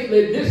home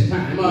safely this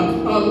time,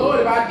 Lord,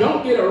 if I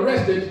don't get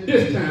arrested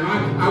this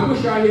time, I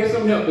wish I had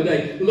some help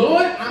today.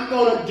 Lord, I'm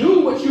going to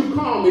do what you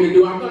called me to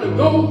do. I'm going to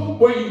go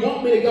where you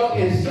want me to go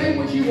and say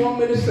what you want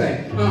me to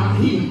say.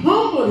 He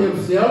humbled humbled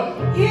himself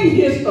in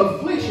his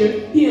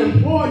affliction. He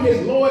implored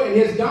his Lord and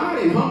his God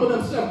and humbled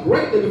himself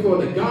greatly before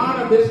the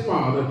God of his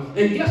father.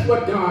 And guess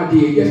what God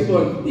did? Yes,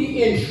 Lord.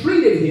 He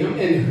entreated him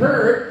and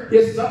heard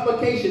his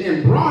supplication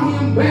and brought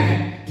him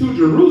back to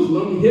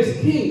Jerusalem, his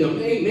kingdom.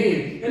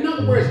 Amen. In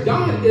other words,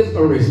 God is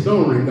a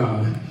restoring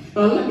God.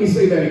 Let me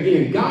say that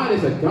again. God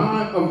is a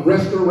God of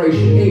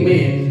restoration.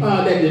 Amen.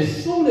 That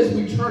as soon as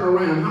we turn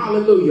around,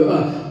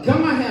 hallelujah,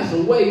 God has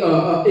a way,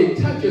 it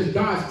touches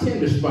God's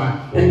tender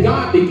spot, and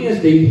God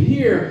begins to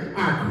hear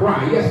our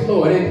cry. Yes,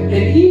 Lord. And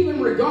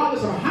even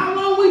regardless of how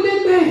long we've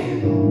been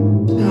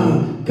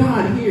bad,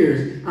 God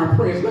hears our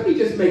prayers. Let me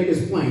just make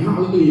this plain.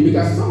 Hallelujah.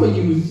 Because some of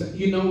you,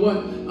 you know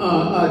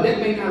what, that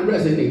may not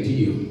resonate to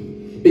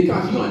you,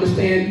 because you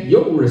understand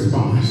your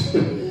response.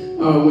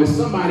 When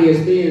somebody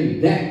has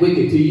been that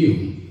wicked to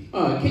you.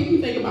 Can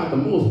you think about the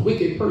most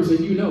wicked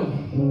person you know?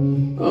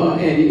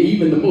 And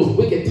even the most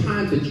wicked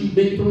times that you've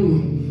been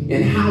through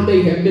and how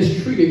they have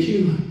mistreated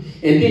you.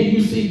 And then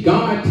you see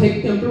God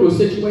take them through a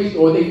situation,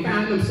 or they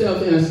find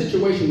themselves in a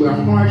situation where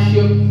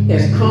hardship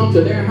has come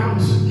to their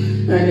house.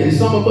 And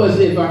some of us,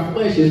 if our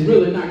flesh is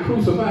really not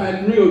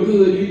crucified real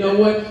good, you know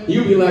what?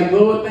 You'll be like,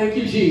 Lord, thank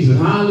you, Jesus.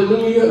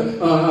 Hallelujah.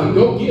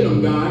 Go get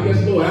them, God.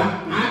 Yes, Lord.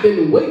 I've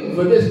been waiting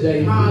for this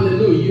day.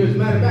 Hallelujah. As a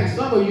matter of fact,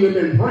 some of you have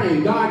been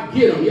praying, God,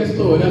 get them. Yes,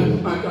 Lord.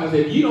 God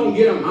said, if you don't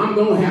get them, I'm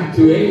going to have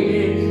to.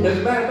 Amen. As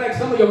a matter of fact,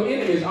 some of your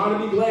enemies ought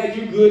to be glad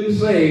you're good and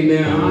saved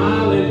now.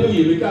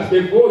 Hallelujah. Because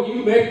before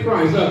you met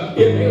Christ, if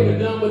they would have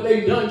done what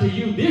they've done to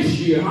you this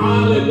year,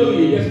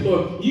 hallelujah. Yes,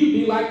 Lord. You'd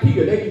be like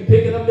Peter. They'd be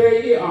picking up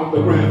their ear off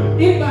the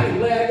ground. Anybody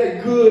glad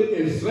they're good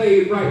and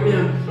saved right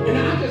now? And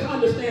I just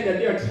understand that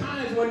there are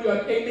times when you're,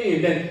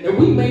 amen, that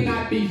we may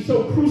not be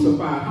so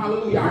crucified.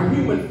 Hallelujah. Our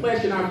human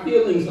flesh and our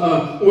feelings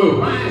will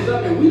rise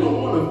up, and we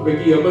don't want to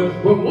forgive.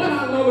 But what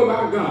I love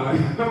about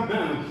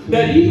God,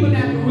 that even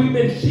after we've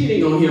been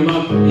cheating on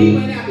him,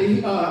 even after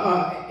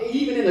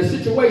even in a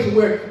situation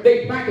where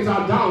they practice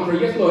idolatry,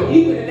 yes, Lord,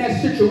 even in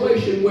that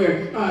situation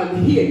where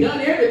he had done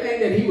everything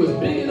that he was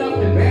big enough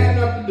and bad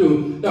enough to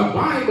do, the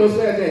Bible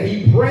says that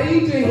he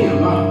prayed to him.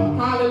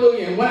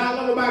 Hallelujah. And what I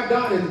love about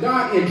God is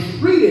God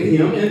entreated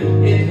him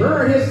and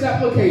heard his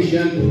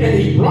supplication, and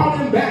he brought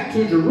him back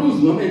to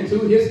Jerusalem and to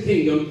his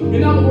kingdom.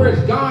 In other words,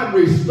 God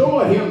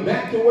restored him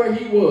back to where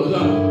he was.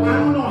 I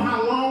don't know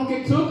how long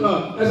it took.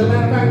 As a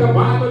matter of fact, the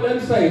Bible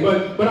doesn't say,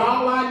 but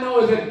all I know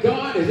is that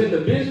God is in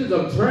the business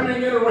of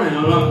turning it around.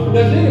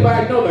 Does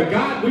anybody know the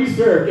God we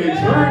serve can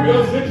turn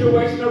your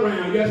situation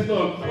around? Yes,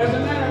 Lord. As a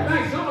matter of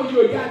fact, some of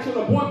you have got to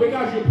the point,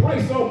 because you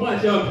pray so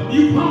much,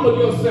 you humble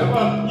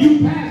yourself. You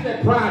pass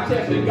that pride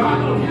test, and God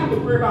don't have to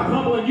worry about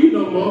humbling you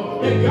no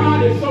more. And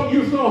God is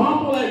you're so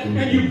humble,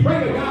 and you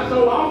pray to God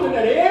so often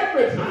that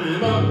every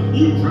time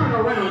you turn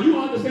around, you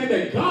understand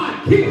that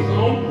God keeps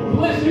on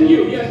blessing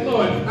you. Yes,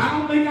 Lord. I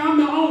don't think I'm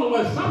the only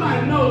one.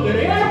 Somebody knows that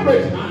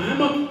every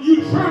time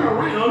you turn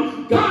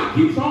around, God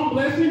keeps on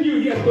blessing you.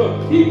 Yes,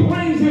 Lord. He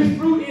brings his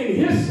fruit in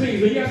his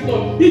season. Yes,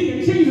 Lord. He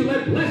continues to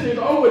let blessings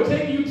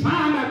overtake you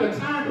time after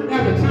time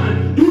after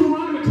time.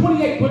 Deuteronomy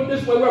 28 put it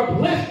this way: we're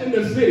blessed in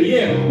the city.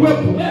 Yeah,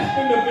 we're blessed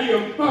in the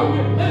field.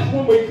 We're blessed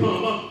when we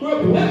come.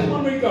 We're blessed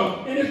when we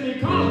go. And it's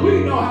because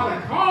we know how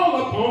to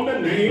call upon the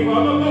name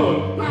of the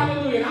Lord.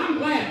 Hallelujah. And I'm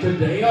glad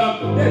today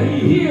that he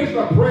hears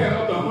the prayer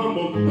of the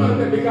humble.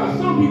 Because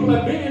some people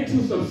have been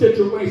into some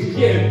situations.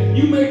 Yeah,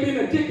 you may have been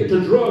addicted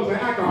to drugs or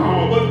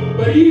alcohol,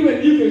 but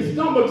even you can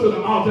stumble to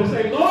the altar and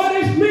say, Lord,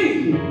 it's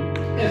me.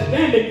 And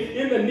standing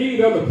in the need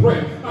of the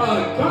prayer.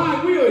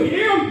 God will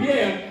hear,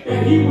 yeah,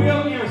 and he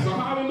will answer.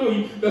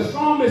 Hallelujah. The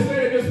psalmist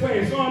said it this way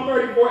in Psalm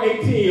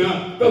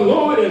 34:18. The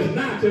Lord is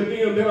not to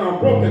them that are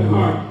broken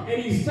heart,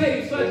 and he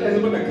saves such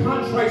as with a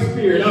contrite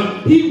spirit.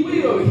 He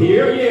will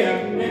hear, yeah,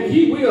 and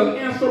he will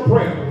answer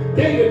prayer.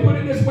 David put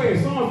it this way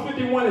in Psalm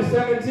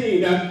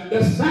 51:17.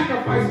 The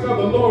sacrifices of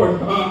the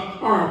Lord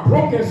are a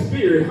broken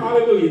spirit,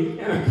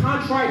 hallelujah, and a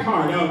contrite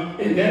heart,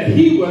 and that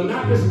he will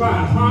not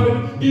despise.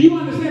 Hallelujah. Do you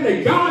understand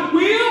that God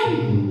will?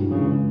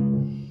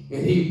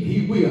 And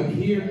he will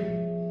hear,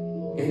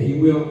 and he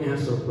will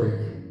answer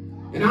prayer.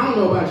 And I don't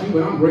know about you,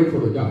 but I'm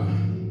grateful to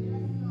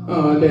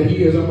God that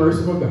he is a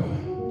merciful God.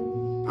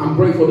 I'm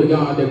grateful to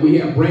God that we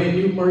have brand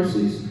new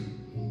mercies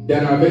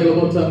that are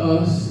available to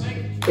us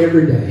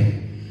every day.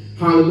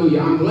 Hallelujah.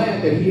 I'm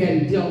glad that he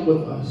hadn't dealt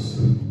with us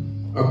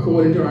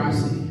according to our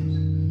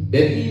sins.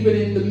 That even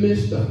in the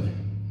midst of it,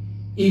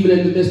 even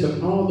in the midst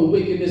of all the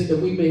wickedness that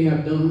we may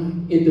have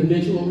done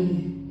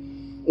individually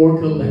or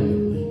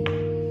collectively,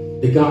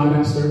 the God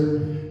I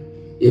serve,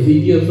 if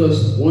he gives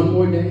us one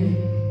more day,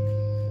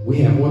 we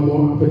have one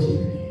more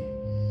opportunity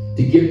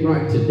to get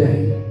right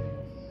today,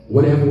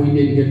 whatever we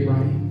didn't get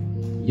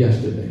right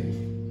yesterday.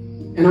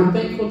 And I'm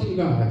thankful to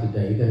God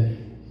today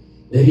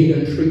that he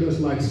doesn't treat us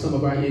like some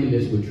of our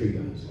enemies would treat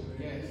us.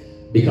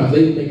 Because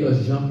they make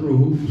us jump through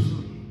hoops.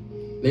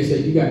 They say,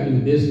 you got to do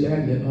this, that,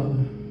 and the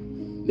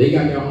other. They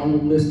got their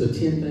own list of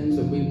 10 things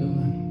that we've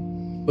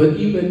done. But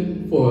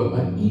even for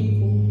an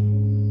evil,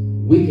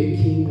 wicked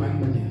king like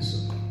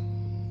Manasseh,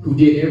 who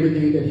did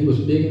everything that he was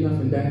big enough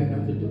and bad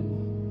enough to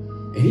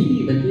do, And he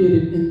even did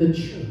it in the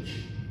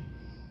church,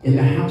 in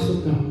the house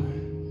of God.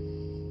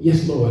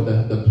 Yes, Lord,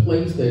 the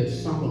place that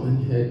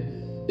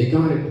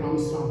God had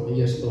promised Solomon,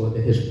 yes, Lord,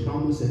 that his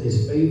promise and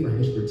his favor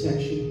and his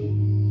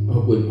protection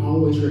would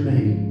always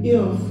remain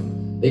if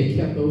they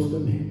kept those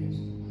commandments.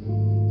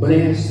 But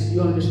as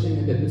you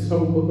understand that this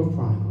whole book of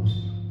Chronicles,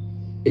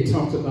 it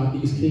talks about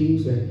these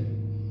kings that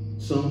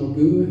some were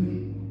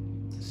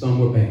good, some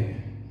were bad.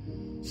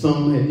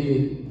 Some had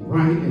did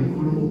right and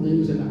honorable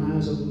things in the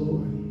eyes of the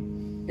Lord.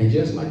 And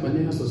just like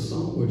Manasseh,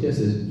 some were just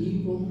as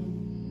evil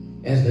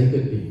as they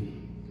could be.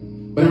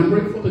 But I'm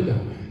grateful to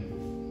God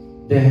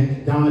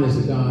that God is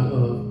a God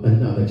of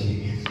another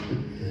chance.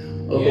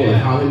 Oh, yeah. Lord,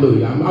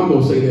 hallelujah. I'm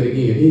going to say that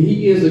again.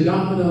 He is a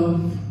God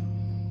of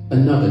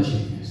another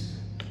chance.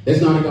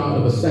 That's not a God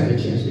of a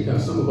second chance,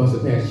 because some of us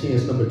have had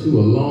chance number 2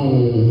 a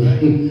long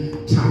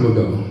time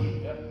ago.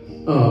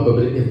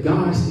 But if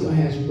God still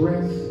has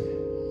breath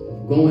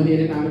going in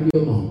and out of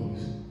your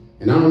lungs,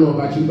 and I don't know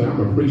about you, but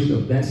I'm appreciative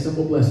of that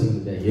simple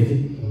blessing today.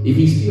 If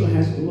he still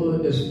has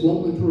blood that's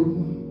flowing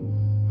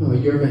through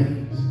your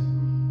veins,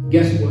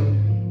 guess what?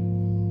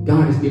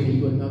 God is giving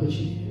you another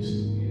chance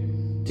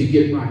to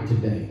get right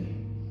today.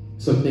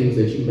 Some things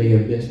that you may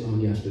have missed on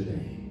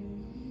yesterday.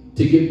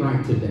 To get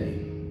right today.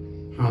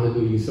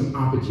 Hallelujah. Some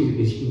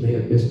opportunities you may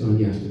have missed on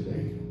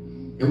yesterday.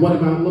 And what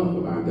about love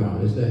about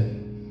God is that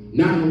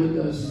not only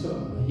does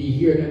he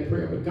hear that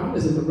prayer, but God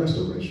is in the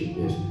restoration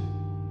business.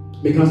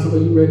 Because some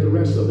of you read the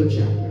rest of the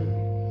chapter.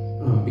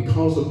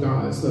 Because of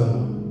God's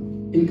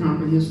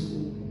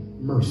incomprehensible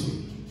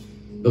mercy,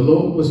 the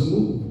Lord was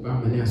moved by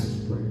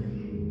Manasseh's prayer.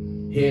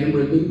 Had him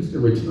released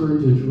and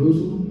returned to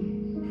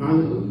Jerusalem.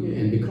 Hallelujah.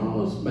 And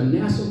because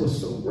Manasseh was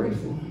so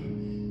grateful,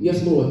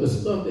 yes, Lord, the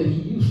stuff that he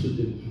used to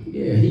do,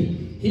 yeah,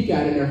 he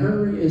got in a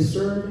hurry in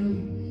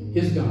serving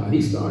his God.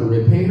 He started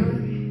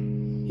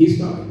repairing. He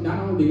started not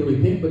only to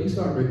repent, but he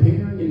started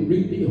repairing and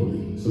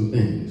rebuilding some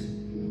things.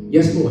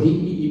 Yes, Lord,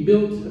 he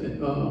built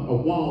a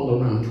wall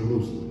around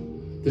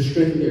Jerusalem to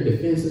strengthen their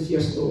defenses.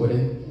 Yes, Lord,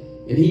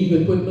 and he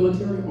even put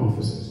military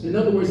officers. In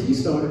other words, he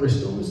started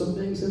restoring some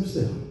things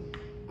himself.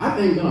 I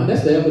thank God.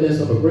 That's the evidence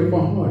of a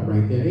grateful heart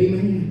right there.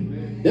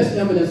 Amen. That's the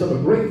evidence of a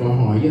grateful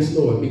heart. Yes,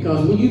 Lord.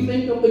 Because when you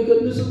think of the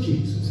goodness of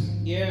Jesus,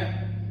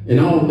 yeah, and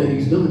all that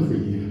he's done for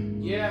you,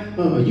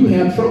 yeah, you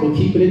have trouble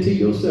keeping it to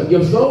yourself.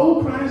 Your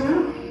soul cries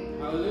out,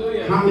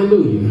 hallelujah,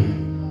 hallelujah,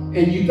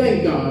 and you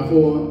thank God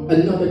for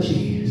another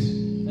chance.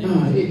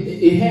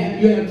 You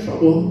have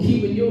trouble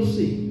keeping your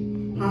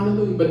seat.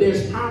 Hallelujah. But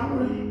there's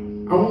power.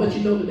 I want to let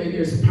you know today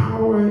there's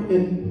power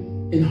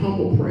in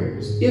humble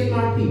prayers. If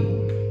my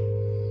people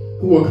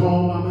who are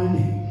called by my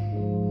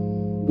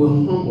name will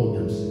humble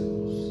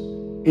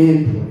themselves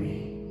and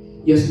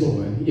pray. Yes,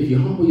 Lord. If you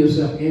humble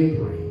yourself and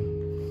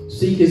pray,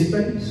 seek his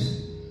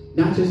face,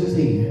 not just his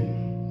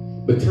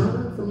hand, but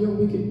turn from your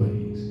wicked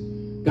ways.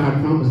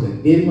 God promised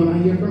that then when I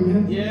hear from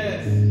him,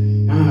 yes,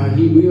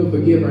 he will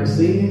forgive our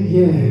sin.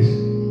 Yes.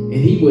 And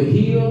he will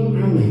heal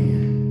our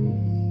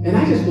land. And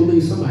I just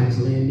believe somebody's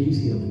land needs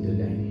healing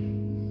today.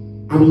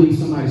 I believe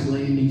somebody's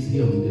land needs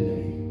healing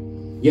today.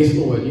 Yes,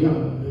 Lord. You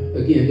know,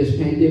 again, this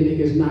pandemic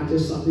is not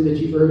just something that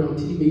you've heard on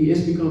TV.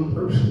 It's become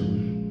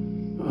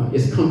personal.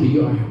 It's come to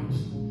your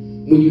house.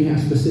 When you have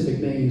specific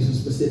names and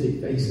specific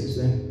faces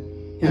that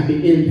have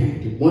been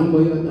impacted one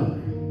way or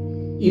another,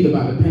 either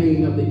by the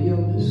pain of the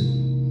illness,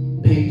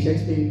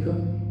 paychecks being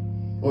cut,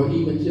 or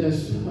even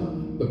just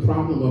the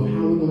problem of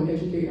how we're going to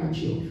educate our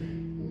children.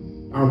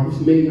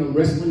 Many are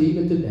wrestling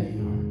even today.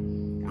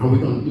 Are we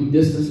going to do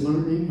distance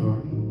learning, or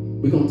are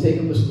we going to take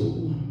them to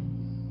school?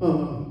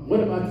 What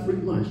about free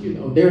lunch? You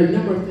know, there are a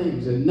number of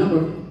things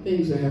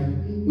that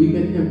we've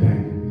been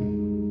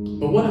impacted.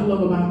 But what I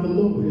love about the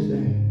Lord is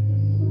that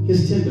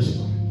his tender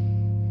spot.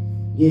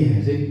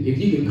 Yes, if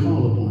you can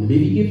call upon him, if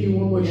he gives you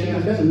one more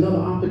chance, that's another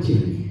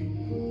opportunity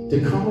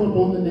to call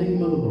upon the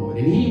name of the Lord,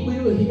 and he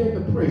will hear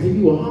the praise. If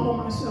you will humble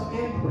myself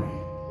and pray,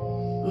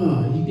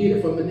 he did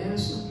it for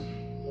Manasseh.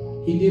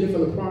 He did it for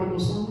the prodigal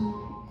son.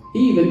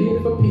 He even did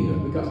it for Peter,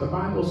 because the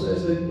Bible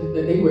says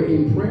that they were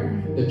in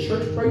prayer. The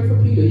church prayed for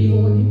Peter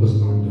even when he was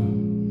locked up.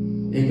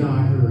 And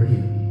God heard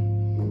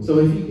him. So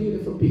if he did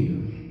it for Peter,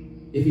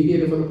 if he did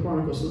it for the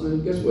prodigal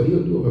son, guess what?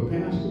 He'll do it for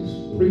pastors,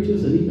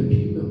 preachers, and even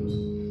pew members.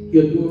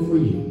 He'll do it for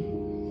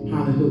you.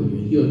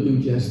 Hallelujah. He'll do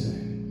just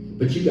that.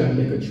 But you got to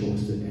make a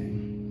choice today.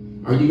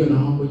 Are you going to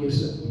humble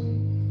yourself?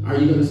 Are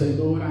you going to say,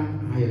 Lord,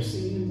 I have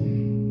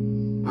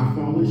sinned. I've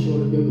fallen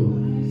short of your glory.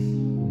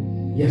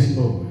 Yes,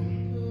 Lord.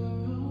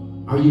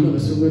 Are you going to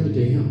surrender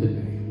to him today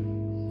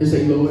and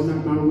say, Lord,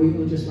 not my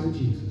will, just like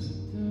Jesus,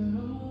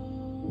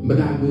 but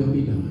thy will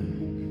be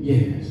done?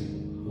 Yes.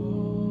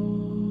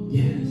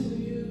 Yes.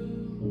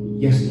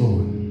 Yes,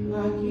 Lord.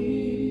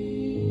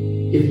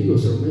 If you will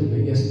surrender,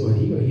 yes, Lord,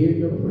 he will hear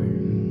your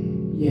prayer.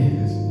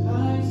 Yes.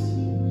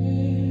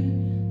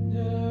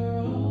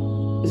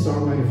 It's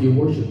all right if you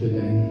worship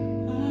today.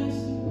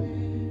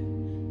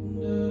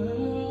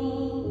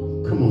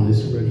 Come on and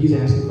surrender. He's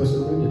asking for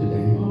surrender today.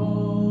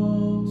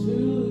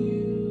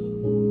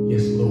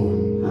 Yes, Lord.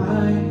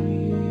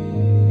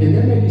 And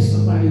there may be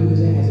somebody who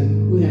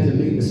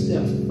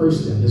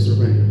first step is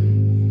surrender.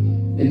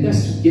 And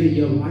that's giving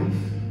your life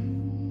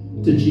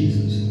to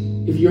Jesus.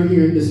 If you're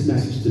hearing this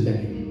message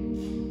today,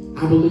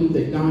 I believe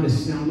that God is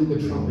sounding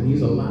the trumpet.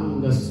 He's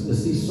allowing us to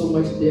see so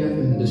much death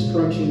and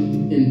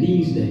destruction in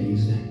these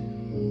days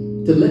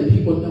to let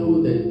people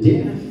know that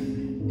death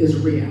is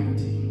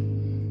reality.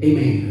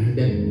 Amen.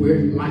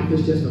 That life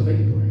is just a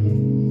vapor.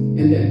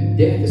 And that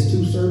death is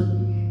too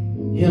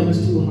certain. Hell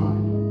is too hot.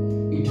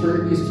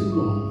 Eternity is too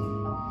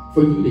long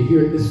for you to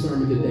hear this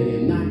sermon today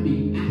and not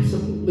be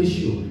absolutely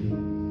sure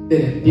that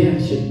if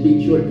death should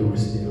meet your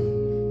doorstep,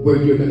 where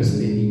you're going to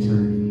spend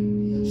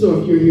eternity. So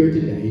if you're here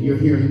today, you're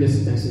hearing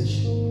this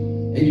message,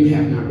 and you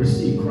have not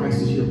received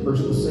Christ as your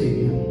personal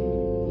Savior,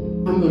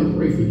 I'm going to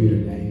pray for you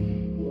today.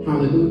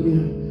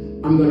 Hallelujah.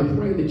 I'm going to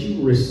pray that you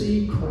will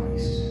receive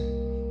Christ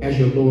as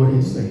your Lord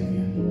and Savior.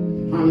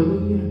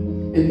 Hallelujah.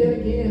 And then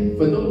again,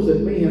 for those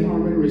that may have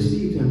already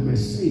received Him as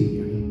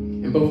Savior,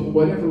 and for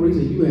whatever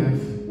reason you have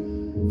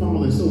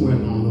fallen somewhere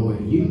along the way,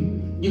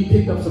 you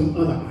picked up some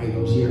other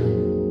idols,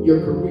 your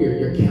career,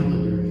 your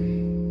calendar,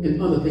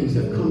 and other things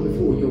that come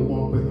before your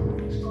walk with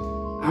Christ.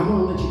 I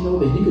want to let you know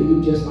that you can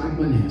do just like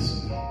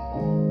Manasseh.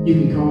 You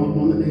can call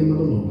upon the name of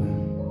the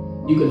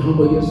Lord. You can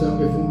humble yourself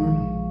before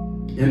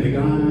Him. And the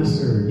God I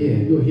serve,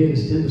 you'll hear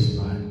this tender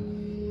spot.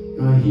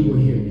 He will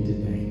hear you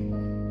today.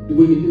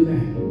 Will you do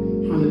that?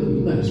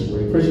 Hallelujah. Let us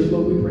pray. Precious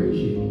Lord, we praise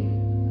you.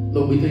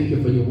 Lord, we thank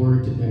you for your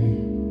word today.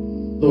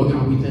 Lord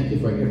God, we thank you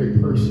for every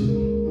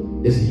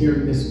person that's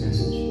hearing this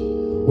message,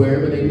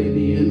 wherever they may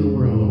be in the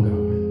world, oh God.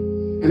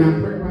 And I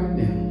pray right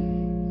now,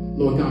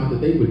 Lord God,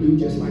 that they would do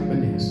just like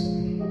Manasseh.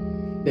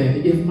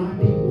 That if my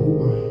people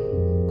who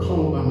are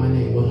called by my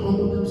name will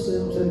humble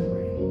themselves and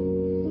pray,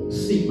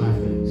 seek my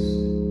face,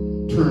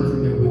 turn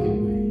from their wicked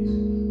ways.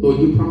 Lord,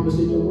 you promised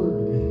in your word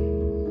that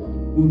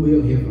we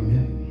will hear from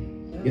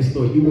heaven. Yes,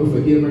 Lord, you will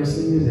forgive our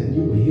sins and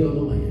you will heal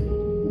the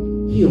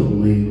land. Heal the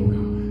land, oh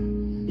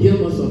God.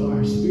 Heal us of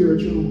our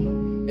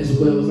spiritual as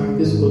well as our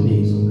physical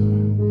needs, oh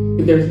God.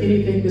 If there's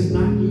anything that's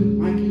not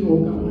like you, oh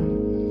God,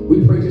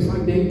 we pray just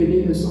like David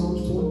did in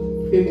Psalms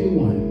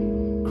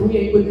 51.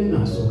 Create within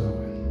us, oh God,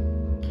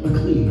 a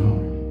clean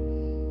heart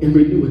and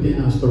renew within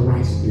us the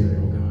right spirit,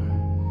 oh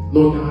God.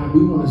 Lord God,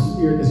 we want a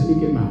spirit that's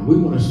speaking out. We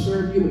want to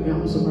serve you the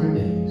balance of our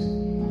days.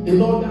 And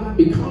Lord God,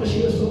 because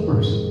you're so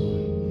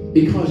merciful,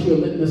 because you're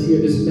letting us hear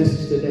this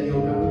message today,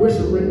 oh God, we're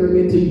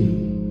surrendering it to you.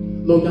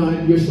 Lord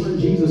God, your son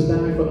Jesus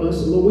died for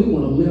us. Lord, we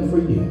want to live for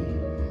you.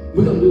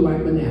 We're going to do like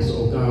Manasseh,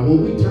 oh God.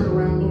 When we turn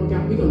around, Lord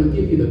God, we're going to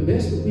give you the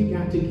best that we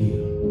got to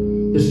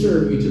give, to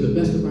serve you to the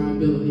best of our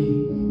ability,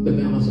 the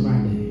balance of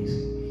our days.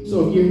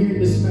 So if you're hearing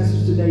this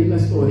message today,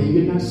 Lord, and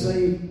you're not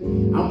saved,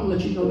 I want to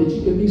let you know that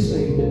you can be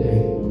saved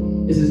today.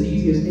 It's as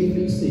easy as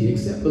ABC,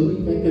 accept,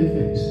 believe, and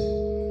confess.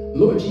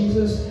 Lord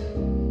Jesus,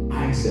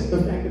 I accept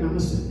the fact that I'm a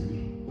sinner.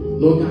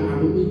 Lord God, I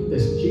believe that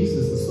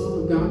Jesus, the Son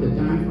of God, that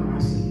died for our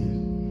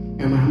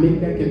sins. And when I make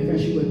that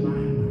confession with my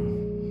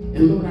mouth,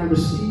 and Lord, I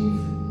receive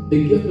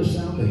the gift of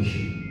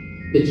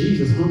salvation, that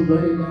Jesus hung,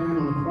 blood, and died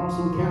on the cross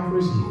on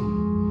Calvary's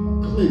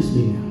hill. Cleanse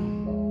me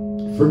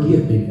now.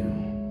 Forgive me now.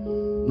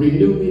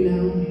 Renew me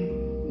now.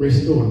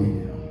 Restore me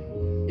now.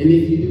 And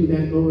if you do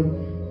that, Lord,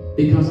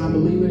 because I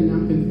believe it and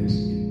I'm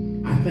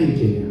confessing it, I thank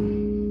you now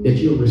that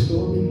you'll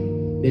restore me,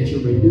 that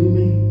you'll renew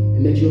me,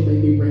 and that you'll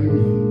make me brand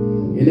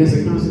new. And as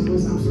a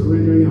consequence, I'm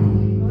surrendering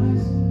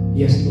all.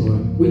 Yes,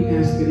 Lord. We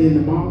ask it in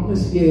the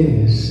marvelous,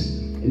 yes,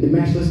 in the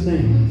matchless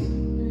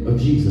name of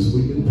Jesus,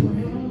 we do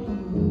pray.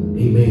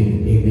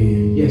 Amen.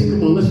 Amen. Yes,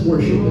 come on, let's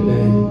worship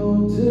today.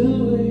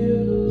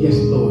 Yes,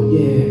 Lord.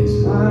 Yes.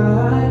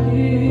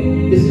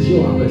 This is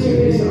your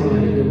opportunity. It's all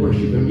right to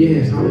worship Him.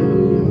 Yes,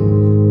 hallelujah.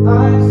 I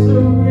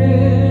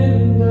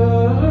surrender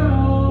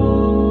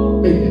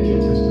all. Make that your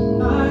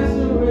testimony. I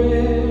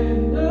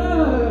surrender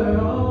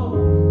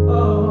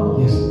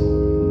all. Yes,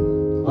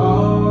 Lord.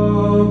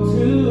 All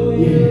to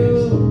you.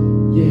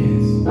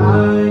 Yes. I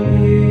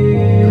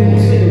Come on,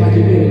 sing it like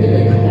you did it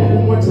today. Come on,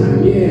 one more time.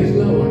 Yes,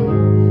 Lord.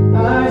 I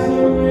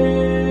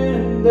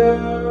surrender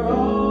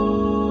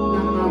all.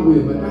 Not my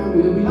will, but thy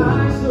will be I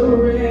done.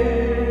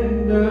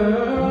 surrender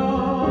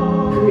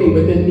all. Create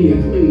within me a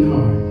clean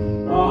heart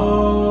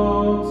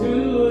All to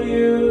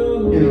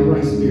you. and a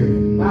right spirit.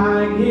 I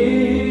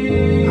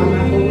give. I'm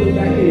not holding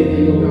back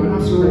anything, oh God.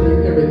 I'm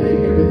surrendering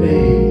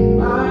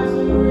everything. I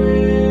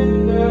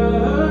surrender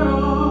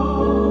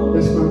all.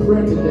 That's my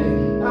prayer today.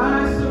 I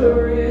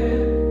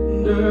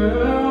surrender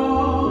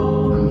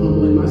all. I'm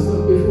humbling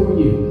myself before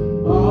you.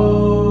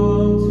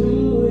 All to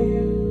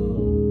you.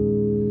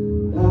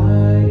 I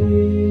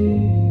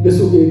give. This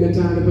will be a good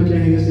time to put your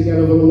hands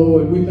together for the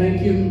Lord. We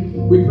thank you.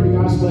 We pray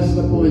God's blessing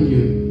upon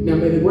you. Now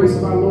may the grace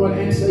of our Lord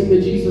and Savior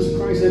Jesus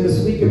Christ and the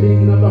sweet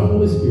communion of the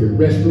Holy Spirit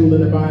rest, rule,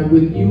 and abide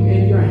with you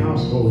and your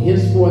household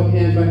henceforth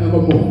and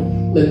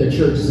forevermore. Let the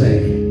church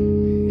say,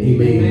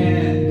 Amen.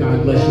 Amen.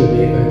 God bless you.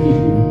 May God keep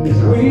you. As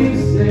our We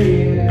say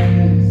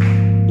yes.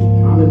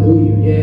 Hallelujah. Yeah.